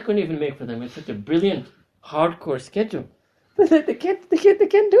their sheikh couldn't even make for them. It's such a brilliant, hardcore schedule, but they can't do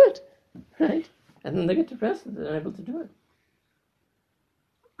it, right? And then they get depressed and they're unable to do it.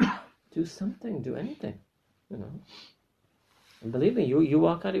 Do something, do anything, And believe me, you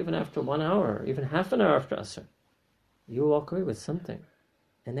walk out even after 1 hour, even half an hour after Asr. You walk away with something.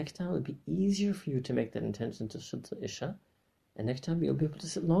 And next time it'll be easier for you to make that intention to Shudda Isha. And next time you'll be able to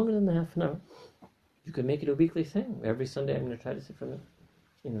sit longer than the half an hour. You can make it a weekly thing. Every Sunday I'm going to try to sit for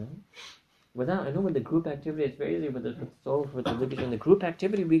I know with the group activity it's very easy, with the soul, with the liturgy, and the group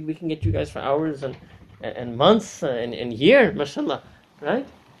activity we can get you guys for hours and months and years, mashallah, right?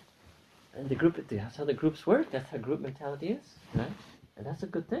 And that's how the groups work. That's how group mentality is, right? And that's a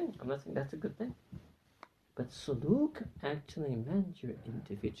good thing. I'm not saying that's a good thing. But suluk actually meant your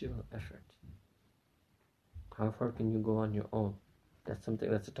individual effort. How far can you go on your own? That's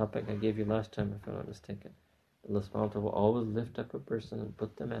a topic I gave you last time, if I'm not mistaken. Allah subhanahu wa ta'ala will always lift up a person and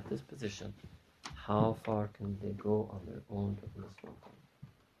put them at this position. How far can they go on their own to Allah subhanahu wa ta'ala?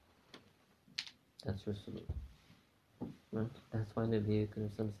 That's your suluk. Right? That's why Nabi Karim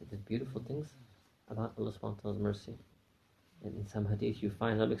said these beautiful things about Allah subhanahu wa ta'ala's mercy. And in some hadith you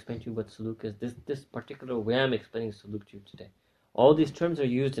find, I'll explain to you what suluk is. This particular way I'm explaining suluk to you today. All these terms are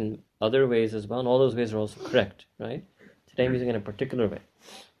used in other ways as well, and all those ways are also correct, right? Today I'm using it in a particular way.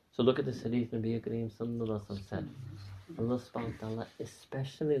 So look at this hadith. Nabi Karim sallallahu alaihi wasallam said, Allah subhanahu wa ta'ala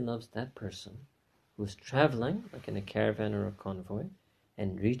especially loves that person who is traveling, like in a caravan or a convoy,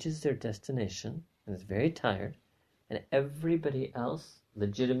 and reaches their destination and is very tired, and everybody else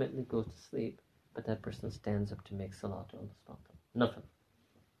legitimately goes to sleep, but that person stands up to make salat to Allah subhanahu wa ta'ala. Nafil.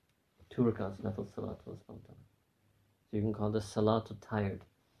 2 rakats, nafil salat to Allah subhanahu wa ta'ala. So you can call this salatul tired.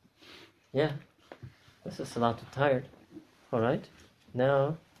 Yeah, this is salatul tired. Alright?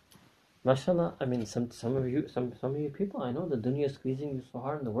 Now, mashallah, I mean, some of you people, I know the dunya is squeezing you so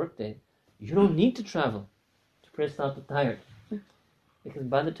hard in the workday, you don't need to travel to pray salatul tired. Because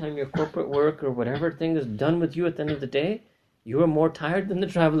by the time your corporate work or whatever thing is done with you at the end of the day, you are more tired than the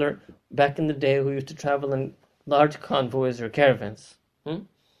traveler back in the day who used to travel in large convoys or caravans.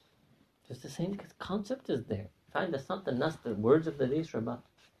 Just the same concept is there. Fine, that's not the nas, the words of the hadith are about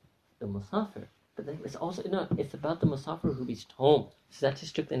the musafir. But then it's also, it's about the musafir who reached home. So that's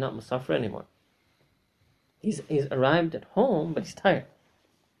strictly not musafir anymore. He's arrived at home, but he's tired.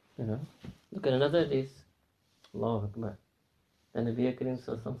 Look at another hadith. Allahu Akbar. And Nabi Karim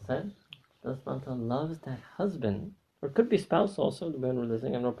sallallahu said, Allah subhanahu wa ta'ala loves that husband, or it could be spouse also, the way we're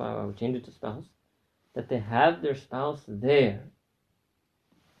listening, I'm not I would change it to spouse, that they have their spouse there,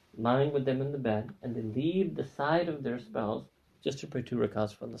 lying with them in the bed, and they leave the side of their spouse just to pray 2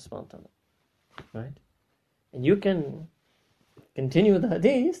 rakats for Allah subhanahu wa ta'ala. Right? And you can continue the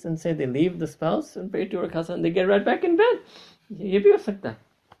hadith and say they leave the spouse and pray 2 rakats and they get right back in bed. Ye bhi ho sakta,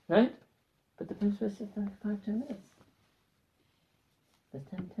 right? But the Prophet says like 5-10 minutes. That's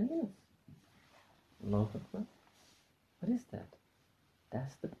 10 minutes. Allahu Akbar. What is that?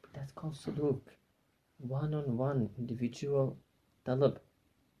 That's called suluk. One-on-one, individual talab,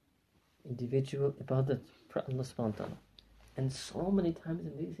 individual ibadat for Allah subhanahu wa ta'ala. And so many times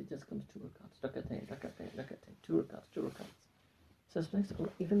in these it just comes 2 rakats, rakatain, 2 rakats. So it's nice.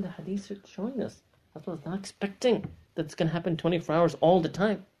 Even the hadiths are showing us Allah is not expecting that it's going to happen 24 hours all the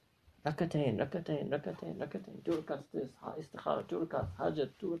time. Rakatain, 2 rakats this, istikhara, 2 rakats, hajat,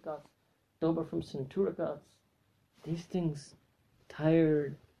 2 rakats, tawbah from sin, 2 rakats. These things,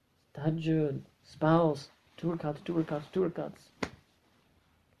 tired, tahajjud, spouse, 2 rakats.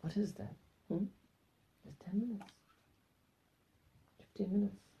 What is that? It's 10 minutes. 15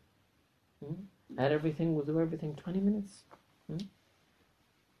 minutes. Add everything, we'll do everything 20 minutes. You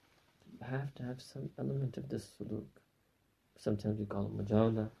have to have some element of this suluk. Sometimes we call it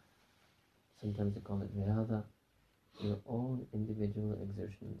mujawada. Sometimes we call it riyada. Your own individual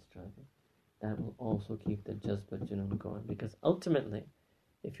exertion and striving. That will also keep the jazba junun going. Because ultimately,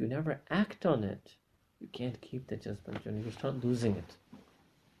 if you never act on it, you can't keep the jazba junun. You start losing it.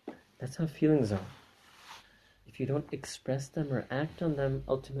 That's how feelings are. If you don't express them or act on them,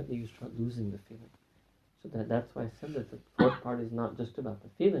 ultimately you start losing the feeling. So that's why I said that the 4th part is not just about the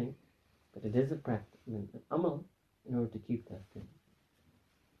feeling, but it is a practice, an amal, in order to keep that feeling.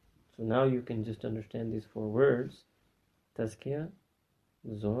 So now you can just understand these 4 words: tazkiyah,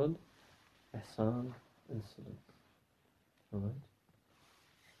 zuhd, ihsan, and suluk. Alright?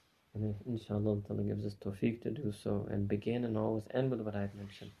 And if inshallah Allah gives us tawfiq to do so and begin and always end with what I had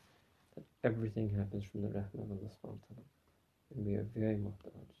mentioned, that everything happens from the rahmah of Allah subhanahu wa ta'ala. And we are very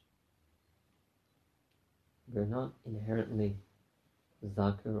muhtaj. We're not inherently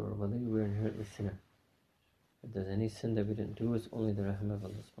zakir or wali, we're inherently sinner. If there's any sin that we didn't do, it's only the rahmah of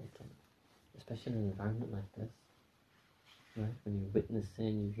Allah subhanahu wa ta'ala. Especially in an environment like this. Right? When you witness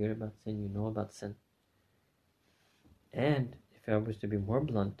sin, you hear about sin, you know about sin. And if I was to be more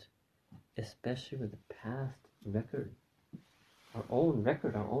blunt, especially with the past record, our own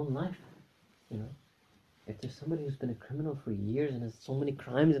record, our own life, if there's somebody who's been a criminal for years and has so many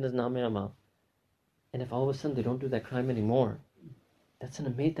crimes in his name amal, and if all of a sudden they don't do that crime anymore, that's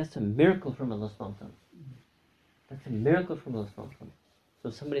a miracle from Allah subhanahu wa ta'ala. That's a miracle from Allah subhanahu wa ta'ala. So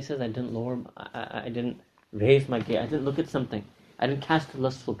if somebody says, I didn't raise my gaze, I didn't look at something, I didn't cast a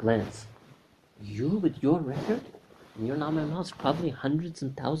lustful glance. You, with your record, in your name amal, probably hundreds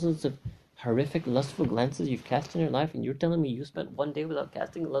and thousands of horrific lustful glances you've cast in your life, and you're telling me you spent one day without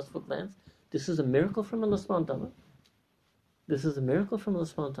casting a lustful glance? This is a miracle from Allah subhanahu wa ta'ala. This is a miracle from Allah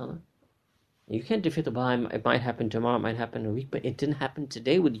subhanahu wa ta'ala. You can't defeat the Baal. It might happen tomorrow, it might happen in a week, but it didn't happen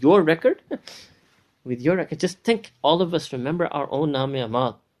today with your record. With your record. Just think, all of us remember our own name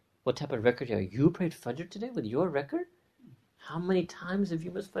amal. What type of record you have? You prayed Fajr today with your record? How many times have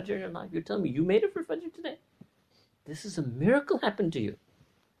you missed Fajr in your life? You're telling me you made it for Fajr today? This is a miracle happened to you.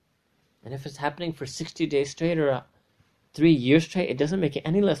 And if it's happening for 60 days straight or 3 years straight, it doesn't make it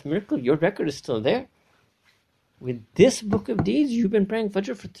any less miracle. Your record is still there. With this book of deeds, you've been praying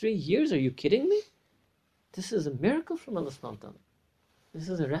Fajr for 3 years. Are you kidding me? This is a miracle from Allah subhanahu wa ta'ala. This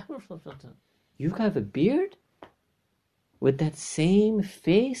is a rahmah from Allah subhanahu wa ta'ala. You have a beard with that same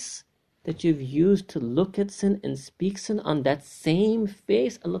face that you've used to look at sin and speak sin. On that same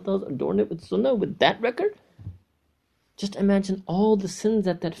face, Allah Ta'ala adorned it with sunnah, with that record. Just imagine all the sins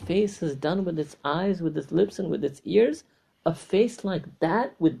that face has done with its eyes, with its lips, and with its ears. A face like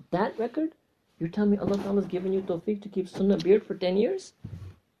that, with that record? You're telling me Allah Ta'ala has given you tawfiq to keep sunnah beard for 10 years?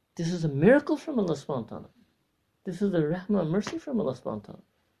 This is a miracle from Allah subhanahu wa ta'ala. This is a rahmah, mercy from Allah subhanahu wa ta'ala.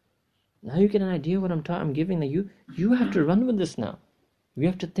 Now you get an idea what I'm giving. Now you have to run with this now. You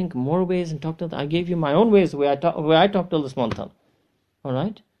have to think more ways and talk to Allah. I gave you my own ways, the way I talk to Allah subhanahu wa ta'ala.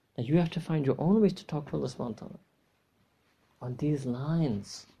 Alright? Now you have to find your own ways to talk to Allah subhanahu wa ta'ala. On these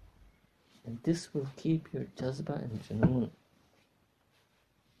lines. And this will keep your jazba and junoon.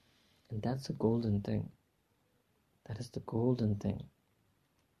 And that's a golden thing. That is the golden thing.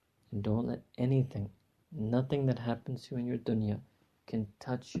 And don't let anything, nothing that happens to you in your dunya can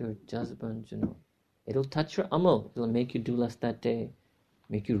touch your jazba and junoon. It'll touch your amal. It'll make you do less that day,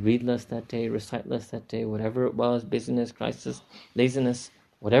 make you read less that day, recite less that day, whatever it was, busyness, crisis, laziness,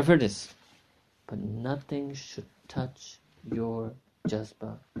 whatever it is. But nothing should touch your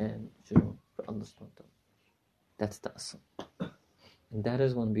jazba and junoon for Allah subhanahu wa ta'ala. That's the asl. And that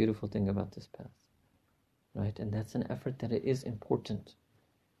is one beautiful thing about this path. Right? And that's an effort that it is important.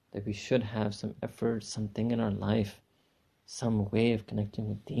 That we should have some effort, something in our life, some way of connecting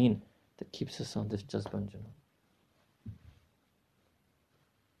with deen that keeps us on this jazba and junoon.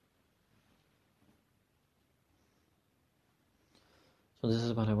 So this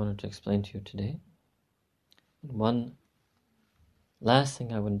is what I wanted to explain to you today. And one last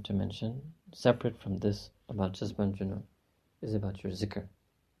thing I wanted to mention, separate from this about jazba and junoon, is about your zikr.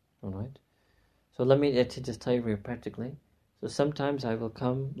 Alright? So let me just tell you very practically. So sometimes I will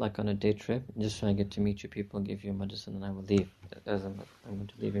come like on a day trip, just try to get to meet you people, give you medicine, and I will leave. I'm going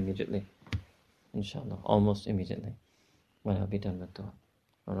to leave immediately. Inshallah, almost immediately. When I'll be done with dua.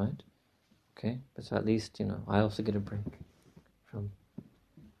 Alright? Okay? But so at least, I also get a break from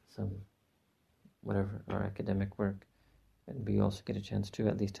some whatever, our academic work. And we also get a chance to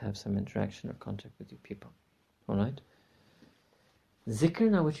at least have some interaction or contact with you people. Alright? Zikr,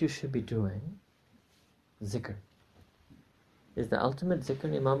 now what you should be doing, zikr, is the ultimate zikr.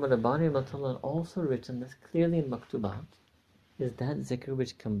 Imam al-Rabbani also written this clearly in Maktubat, is that zikr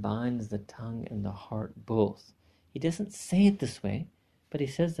which combines the tongue and the heart both. He doesn't say it this way, but he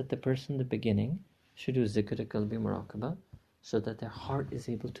says that the person in the beginning should do zikr qalbi muraqabah, so that their heart is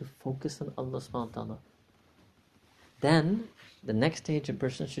able to focus on Allah subhanahu wa ta'ala. Then, the next stage, a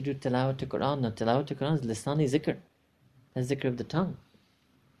person should do tilawat to Quran. Now, tilawat to Quran is lisani zikr. That's zikr of the tongue.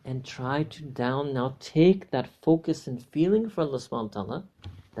 And try to now take that focus and feeling for Allah subhanahu wa ta'ala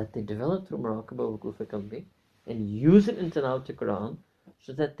that they develop through muraqabah wa wuquf qalbi and use it in tilawat to Quran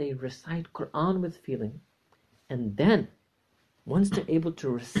so that they recite Quran with feeling. And then, once they're able to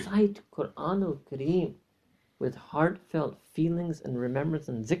recite Quran al-Kareem with heartfelt feelings and remembrance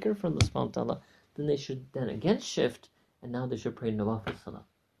and zikr for Allah subhanahu wa ta'ala, then they should then again shift, and now they should pray nawafil salah.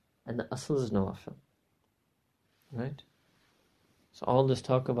 and the asl is nawafil. Right? So all this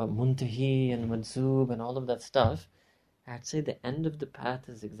talk about muntahi and majzub and all of that stuff, actually the end of the path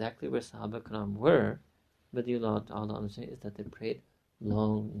is exactly where Sahaba Kiram were, but Allah Ta'ala is that they prayed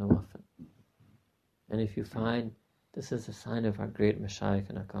long nawafil. And if you find, this is a sign of our great Mashayikh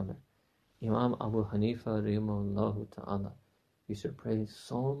and Akabir. Imam Abu Hanifa Rahimahullah Ta'ala used to pray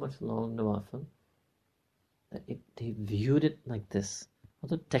so much long nawafil that they viewed it like this.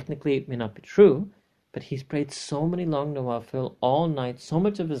 Although technically it may not be true, but he's prayed so many long nawafil all night, so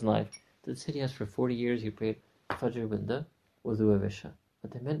much of his life, that said yes, for 40 years he prayed Fajr with the wudu of Isha.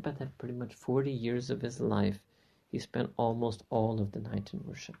 But they meant by that pretty much 40 years of his life, he spent almost all of the night in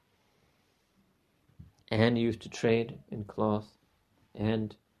worship. And he used to trade in cloth,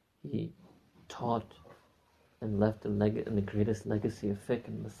 and he taught and left the greatest legacy of fiqh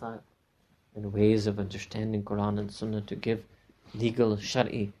and masail and ways of understanding Quran and Sunnah to give legal,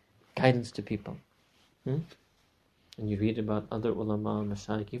 shari guidance to people. And you read about other ulama,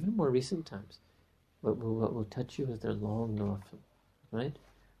 mashayikh, even more recent times. What will touch you is their long nawafil, right?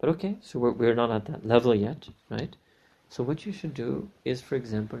 But okay, so we're not at that level yet, right? So what you should do is, for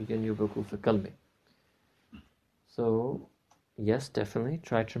example, yubuku fi qalbi. So, yes, definitely,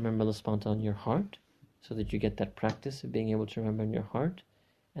 try to remember Allah subhanahu wa ta'ala in your heart, so that you get that practice of being able to remember in your heart,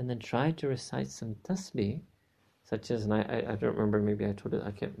 and then try to recite some tasbih, such as, and I don't remember, maybe I told it,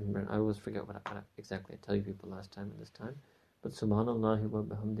 I can't remember, I always forget what exactly I tell you people last time and this time, but Subhanallah wa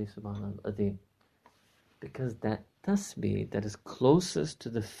bihamdi Subhanal Azim. Because that tasbih that is closest to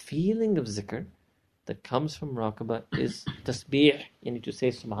the feeling of zikr that comes from Raqabah is tasbih. You need to say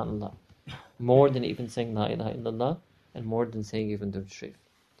Subhanallah more than even saying La ilaha illallah, and more than saying even Durud Sharif.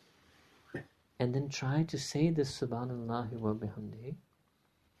 And then try to say this Subhanallah wa bihamdihi,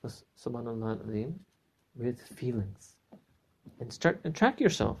 Subhanallah Azim, with feelings. And start and track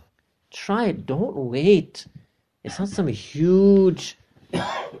yourself. Try it. Don't wait. It's not some huge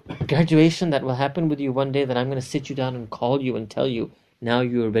graduation that will happen with you one day that I'm going to sit you down and call you and tell you now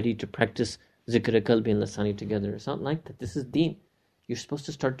you are ready to practice zikr qalbi and lasani together. It's not like that. This is deen. You're supposed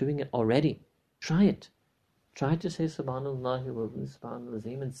to start doing it already. Try it. Try to say Subhanallah wa Subhanal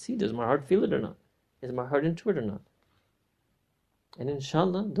Azim and see, does my heart feel it or not? Is my heart into it or not? And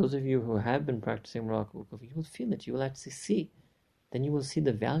inshallah, those of you who have been practicing Muraqabah, you will feel it. You will actually see. Then you will see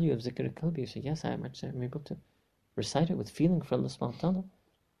the value of zikr qalbi. You say, yes, I'm able to recite it with feeling for Allah subhanahu wa ta'ala.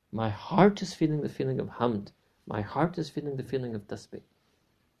 My heart is feeling the feeling of hamd. My heart is feeling the feeling of tasbih.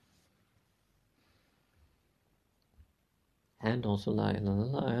 And also la ilaha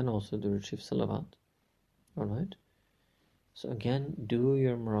illallah, and also Durud Sharif salawat. Alright? So again, do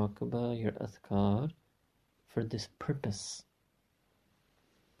your muraqabah, your adhkar for this purpose.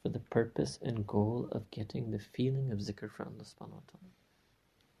 For the purpose and goal of getting the feeling of zikr for Allah subhanahu wa ta'ala.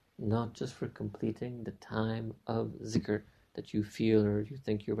 Not just for completing the time of zikr that you feel or you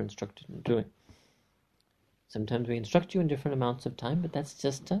think you were instructed in doing. Sometimes we instruct you in different amounts of time, but that's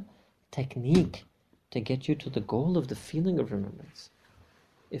just a technique to get you to the goal of the feeling of remembrance.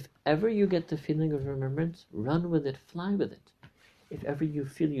 If ever you get the feeling of remembrance, run with it, fly with it. If ever you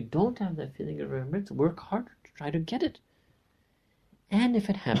feel you don't have that feeling of remembrance, work harder to try to get it. And if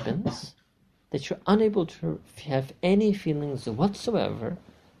it happens that you're unable to have any feelings whatsoever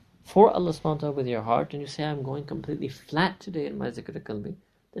for Allah subhanahu wa ta'ala with your heart, and you say, I'm going completely flat today in my zikr qalbi,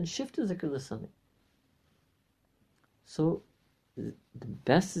 then shift to zikr lisani. So the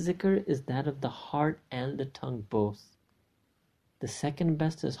best zikr is that of the heart and the tongue both. The second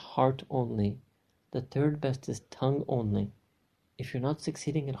best is heart only. The third best is tongue only. If you're not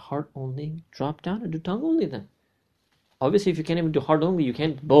succeeding at heart only, drop down and do tongue only then. Obviously, if you can't even do heart only, you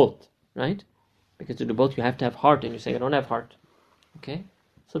can't do both, right? Because to do both, you have to have heart, and you say, I don't have heart. Okay?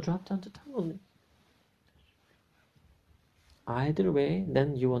 So drop down to tongue only. Either way,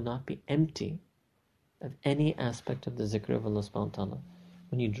 then you will not be empty of any aspect of the zikr of Allah subhanahu wa ta'ala.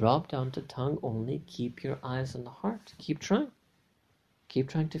 When you drop down to tongue only, keep your eyes on the heart. Keep trying. Keep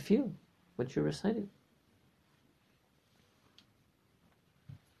trying to feel what you're reciting.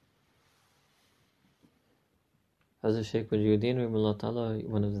 Hazrat Shaykh Wajiuddin Rahimahullah Ta'ala,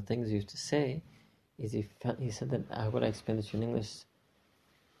 one of the things he used to say is he said that, how would I explain this in English?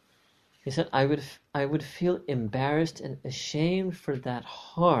 He said, I would feel embarrassed and ashamed for that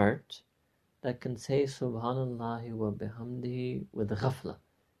heart that can say Subhanallah wa bihamdihi with ghafla.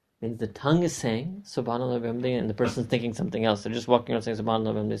 Means the tongue is saying Subhanallah wa bihamdihi and the person's thinking something else. They're just walking around saying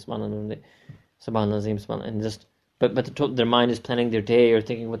Subhanallah wa bihamdihi, Subhanallah wa bihamdihi, Subhanallah Azim, Subhanallah, and just, but their mind is planning their day or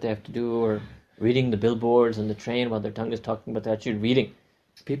thinking what they have to do or reading the billboards on the train while their tongue is talking, but they're actually reading.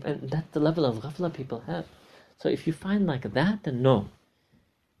 People, and that's the level of ghafla people have. So if you find like that, then no.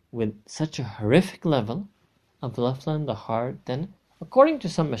 with such a horrific level of lafla in the heart, then according to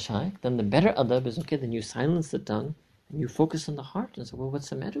some mashayikh, then the better adab is, okay, then you silence the tongue and you focus on the heart and say, well, what's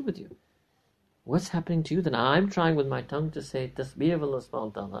the matter with you? What's happening to you? Then I'm trying with my tongue to say tasbih of Allah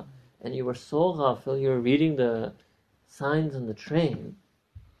subhanahu wa ta'ala, and you were so ghafil, you're reading the signs on the train.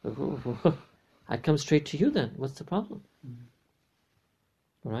 I come straight to you then. What's the problem?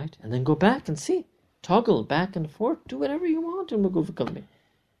 Right? And then go back and see. Toggle back and forth. Do whatever you want in Wuquf Qalbi.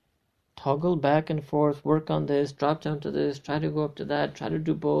 Toggle back and forth. Work on this. Drop down to this. Try to go up to that. Try to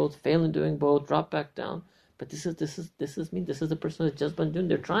do both. Fail in doing both. Drop back down. But this is me. This is the person that's just been doing.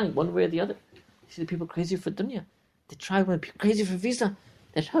 They're trying one way or the other. You see the people crazy for dunya. They try one. Crazy for visa.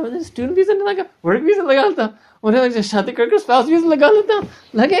 They try with the student visa. Like work visa. Laga like shadi karke spouse visa laga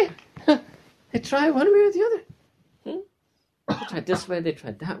lage. They try one way or the other. They tried this way, they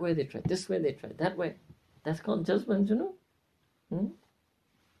tried that way, they tried this way, they tried that way. That's called judgment,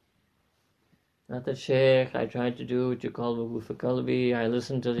 Not that, Sheikh, I tried to do what you call Wuquf Qalbi. I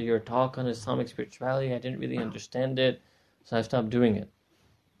listened to your talk on Islamic spirituality. I didn't really understand it, so I stopped doing it.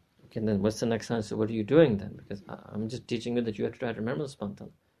 Okay, then what's the next answer? What are you doing then? Because I'm just teaching you that you have to try to remember the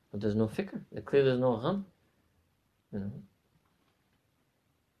spontan. But there's no fikr. Clearly there's no gham.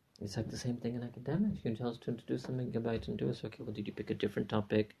 It's like the same thing in academics. You can tell a student to do something, go back and do it. So, okay, well, did you pick a different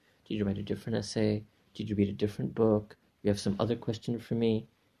topic? Did you write a different essay? Did you read a different book? You have some other question for me?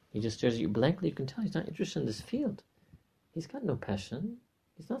 He just stares at you blankly. You can tell he's not interested in this field. He's got no passion.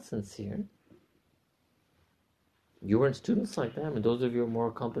 He's not sincere. You weren't students like that. I mean, those of you who are more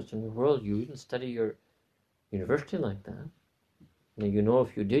accomplished in the world, you didn't study your university like that. Now,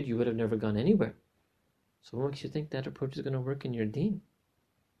 if you did, you would have never gone anywhere. So what makes you think that approach is going to work in your deen?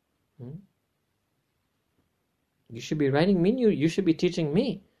 You should be writing me. You should be teaching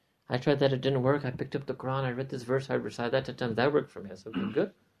me. I tried that, it didn't work. I picked up the Quran, I read this verse, I recited that 10 times. That worked for me. I said, okay,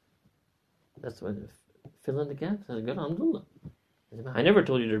 good. That's why fill in the gaps. I said, good, alhamdulillah. I never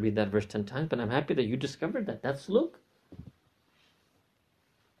told you to read that verse 10 times, but I'm happy that you discovered that. That's look.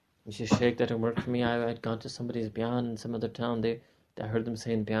 You should Sheikh, that didn't work for me. I'd gone to somebody's byan in some other town. I heard them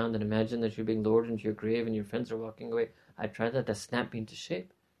saying byan, and imagine that you're being lowered into your grave and your friends are walking away. I tried that snapped me into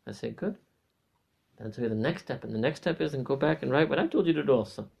shape. I say, good. Then I'll tell you the next step. And the next step is, and go back and write what I told you to do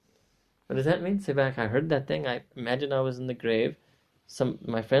also. What does that mean? Say back, I heard that thing. I imagined I was in the grave.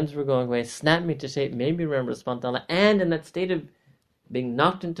 My friends were going away. Snapped me to shape. Made me remember subhanAllah. And in that state of being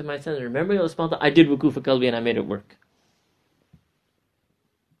knocked into my sense, remembering subhanAllah, I did Wuquf Qalbi and I made it work.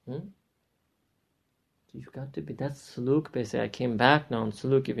 So you've got to be, that's suluk. Basically, I came back now on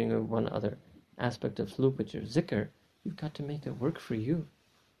suluk, giving you one other aspect of suluk, which is zikr. You've got to make it work for you.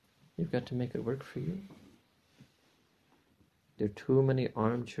 You've got to make it work for you. There are too many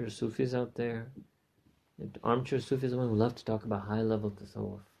armchair Sufis out there. Armchair Sufis are the ones who love to talk about high-level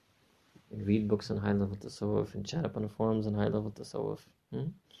tasawwuf. And read books on high-level tasawwuf and chat up on the forums on high-level tasawwuf.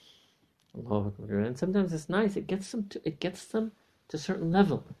 Allahu Akbar. And sometimes it's nice. It gets them to a certain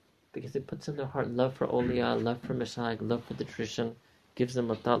level. Because it puts in their heart love for awliya, love for mashayikh, love for the tradition. Gives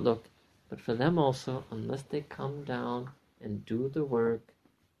them a thought look. But for them also, unless they come down and do the work,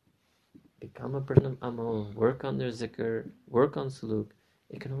 become a person of amal, work on their zikr, work on suluk,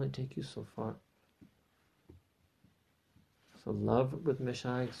 it can only take you so far. So love with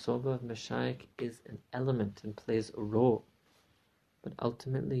mashayikh, sohbah with mashayikh is an element and plays a role. But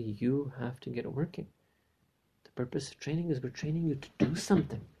ultimately you have to get working. The purpose of training is we're training you to do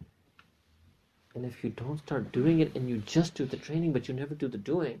something. And if you don't start doing it and you just do the training but you never do the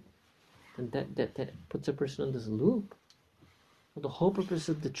doing, then that puts a person in this loop. Well, the whole purpose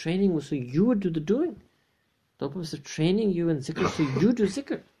of the training was so you would do the doing. The whole purpose of training you in zikr so you do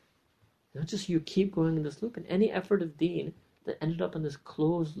zikr. Not just you keep going in this loop. And any effort of deen that ended up in this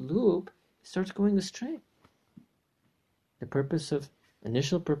closed loop starts going astray. The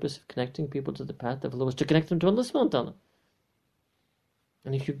initial purpose of connecting people to the path of Allah was to connect them to Allah subhanahu wa ta'ala.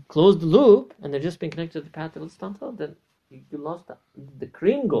 And if you close the loop and they're just being connected to the path of Allah subhanahu wa ta'ala, then you lost the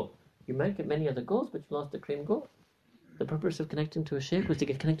cream goal. You might get many other goals, but you lost the cream goal. The purpose of connecting to a sheikh was to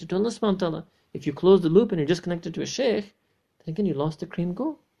get connected to Allah subhanahu wa ta'ala. If you close the loop and you're just connected to a sheikh, then again you lost the cream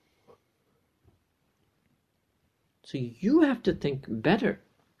goal. So you have to think better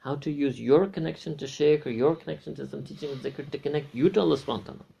how to use your connection to sheikh or your connection to some teaching of zikr to connect you to Allah subhanahu wa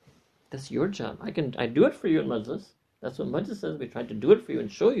ta'ala. That's your job. I do it for you in majlis. That's what majlis says. We try to do it for you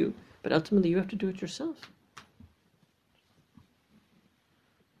and show you, but ultimately you have to do it yourself.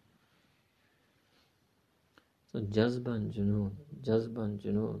 So jazba and junoon,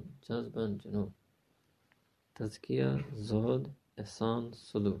 tazkiyah, zuhd, ihsan,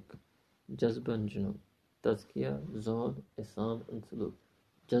 suluk. Jazba and junoon, tazkiyah, zuhd, ihsan and suluk.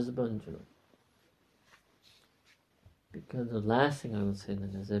 Jazba and Junoon. Because the last thing I will say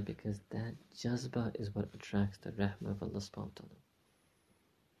then is that because that Jazba is what attracts the Rahmah of Allah subhanahu wa ta'ala.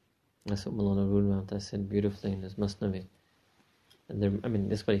 That's what Mawlana Rul Mahmud said beautifully in his Masnavi. And there,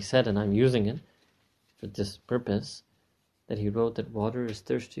 this is what he said, and I'm using it for this purpose, that he wrote that water is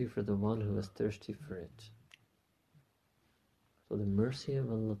thirsty for the one who is thirsty for it. So the mercy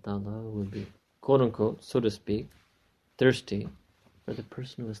of Allah Ta'ala will be, quote unquote, so to speak, thirsty for the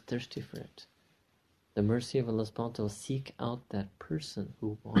person who is thirsty for it. The mercy of Allah subhanahu wa ta'ala will seek out that person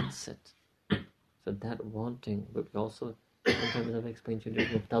who wants it. So that wanting, but we also, sometimes I've explained to you,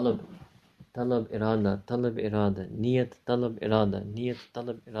 there's talab irada, niyat talab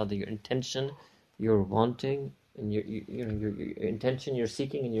irada, your intention, your wanting, and your intention, you're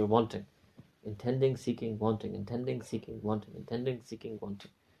seeking and you're wanting. Intending, seeking, wanting, intending, seeking, wanting, intending, seeking,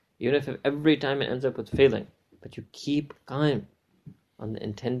 wanting. Even if every time it ends up with failing, but you keep qaim on the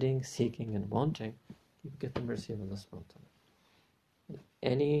intending, seeking, and wanting, you get the mercy of Allah subhanahu wa ta'ala.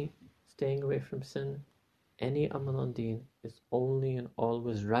 Any staying away from sin, any amal on deen is only and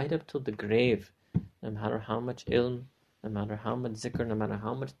always right up till the grave. No matter how much ilm, no matter how much zikr, no matter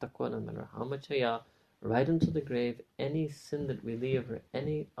how much taqwa, no matter how much haya, right until the grave, any sin that we leave or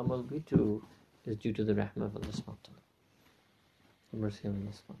any amal we do is due to the rahmah of Allah subhanahu wa ta'ala. The mercy of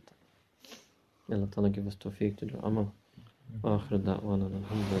Allah subhanahu wa ta'ala. May Allah ta'ala give us tawfiq to do amal. وآخر دعوانا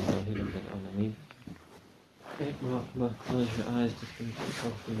الحمد لله رب العالمين. Close your eyes, disconnect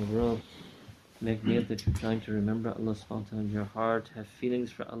yourself from the world. Make niyat that you're trying to remember Allah subhanahu wa ta'ala in your heart. Have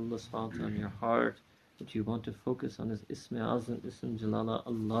feelings for Allah subhanahu wa ta'ala in your heart. That you want to focus on His Ism Azam, Ism Jalala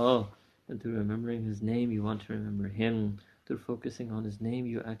Allah. And through remembering His name, you want to remember Him. Through focusing on His name,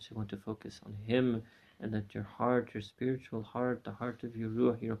 you actually want to focus on Him. And that your heart, your spiritual heart, the heart of your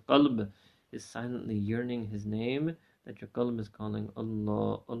ruh, your qalb, is silently yearning His name. That your qalb is calling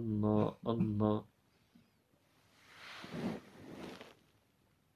Allah, Allah, Allah.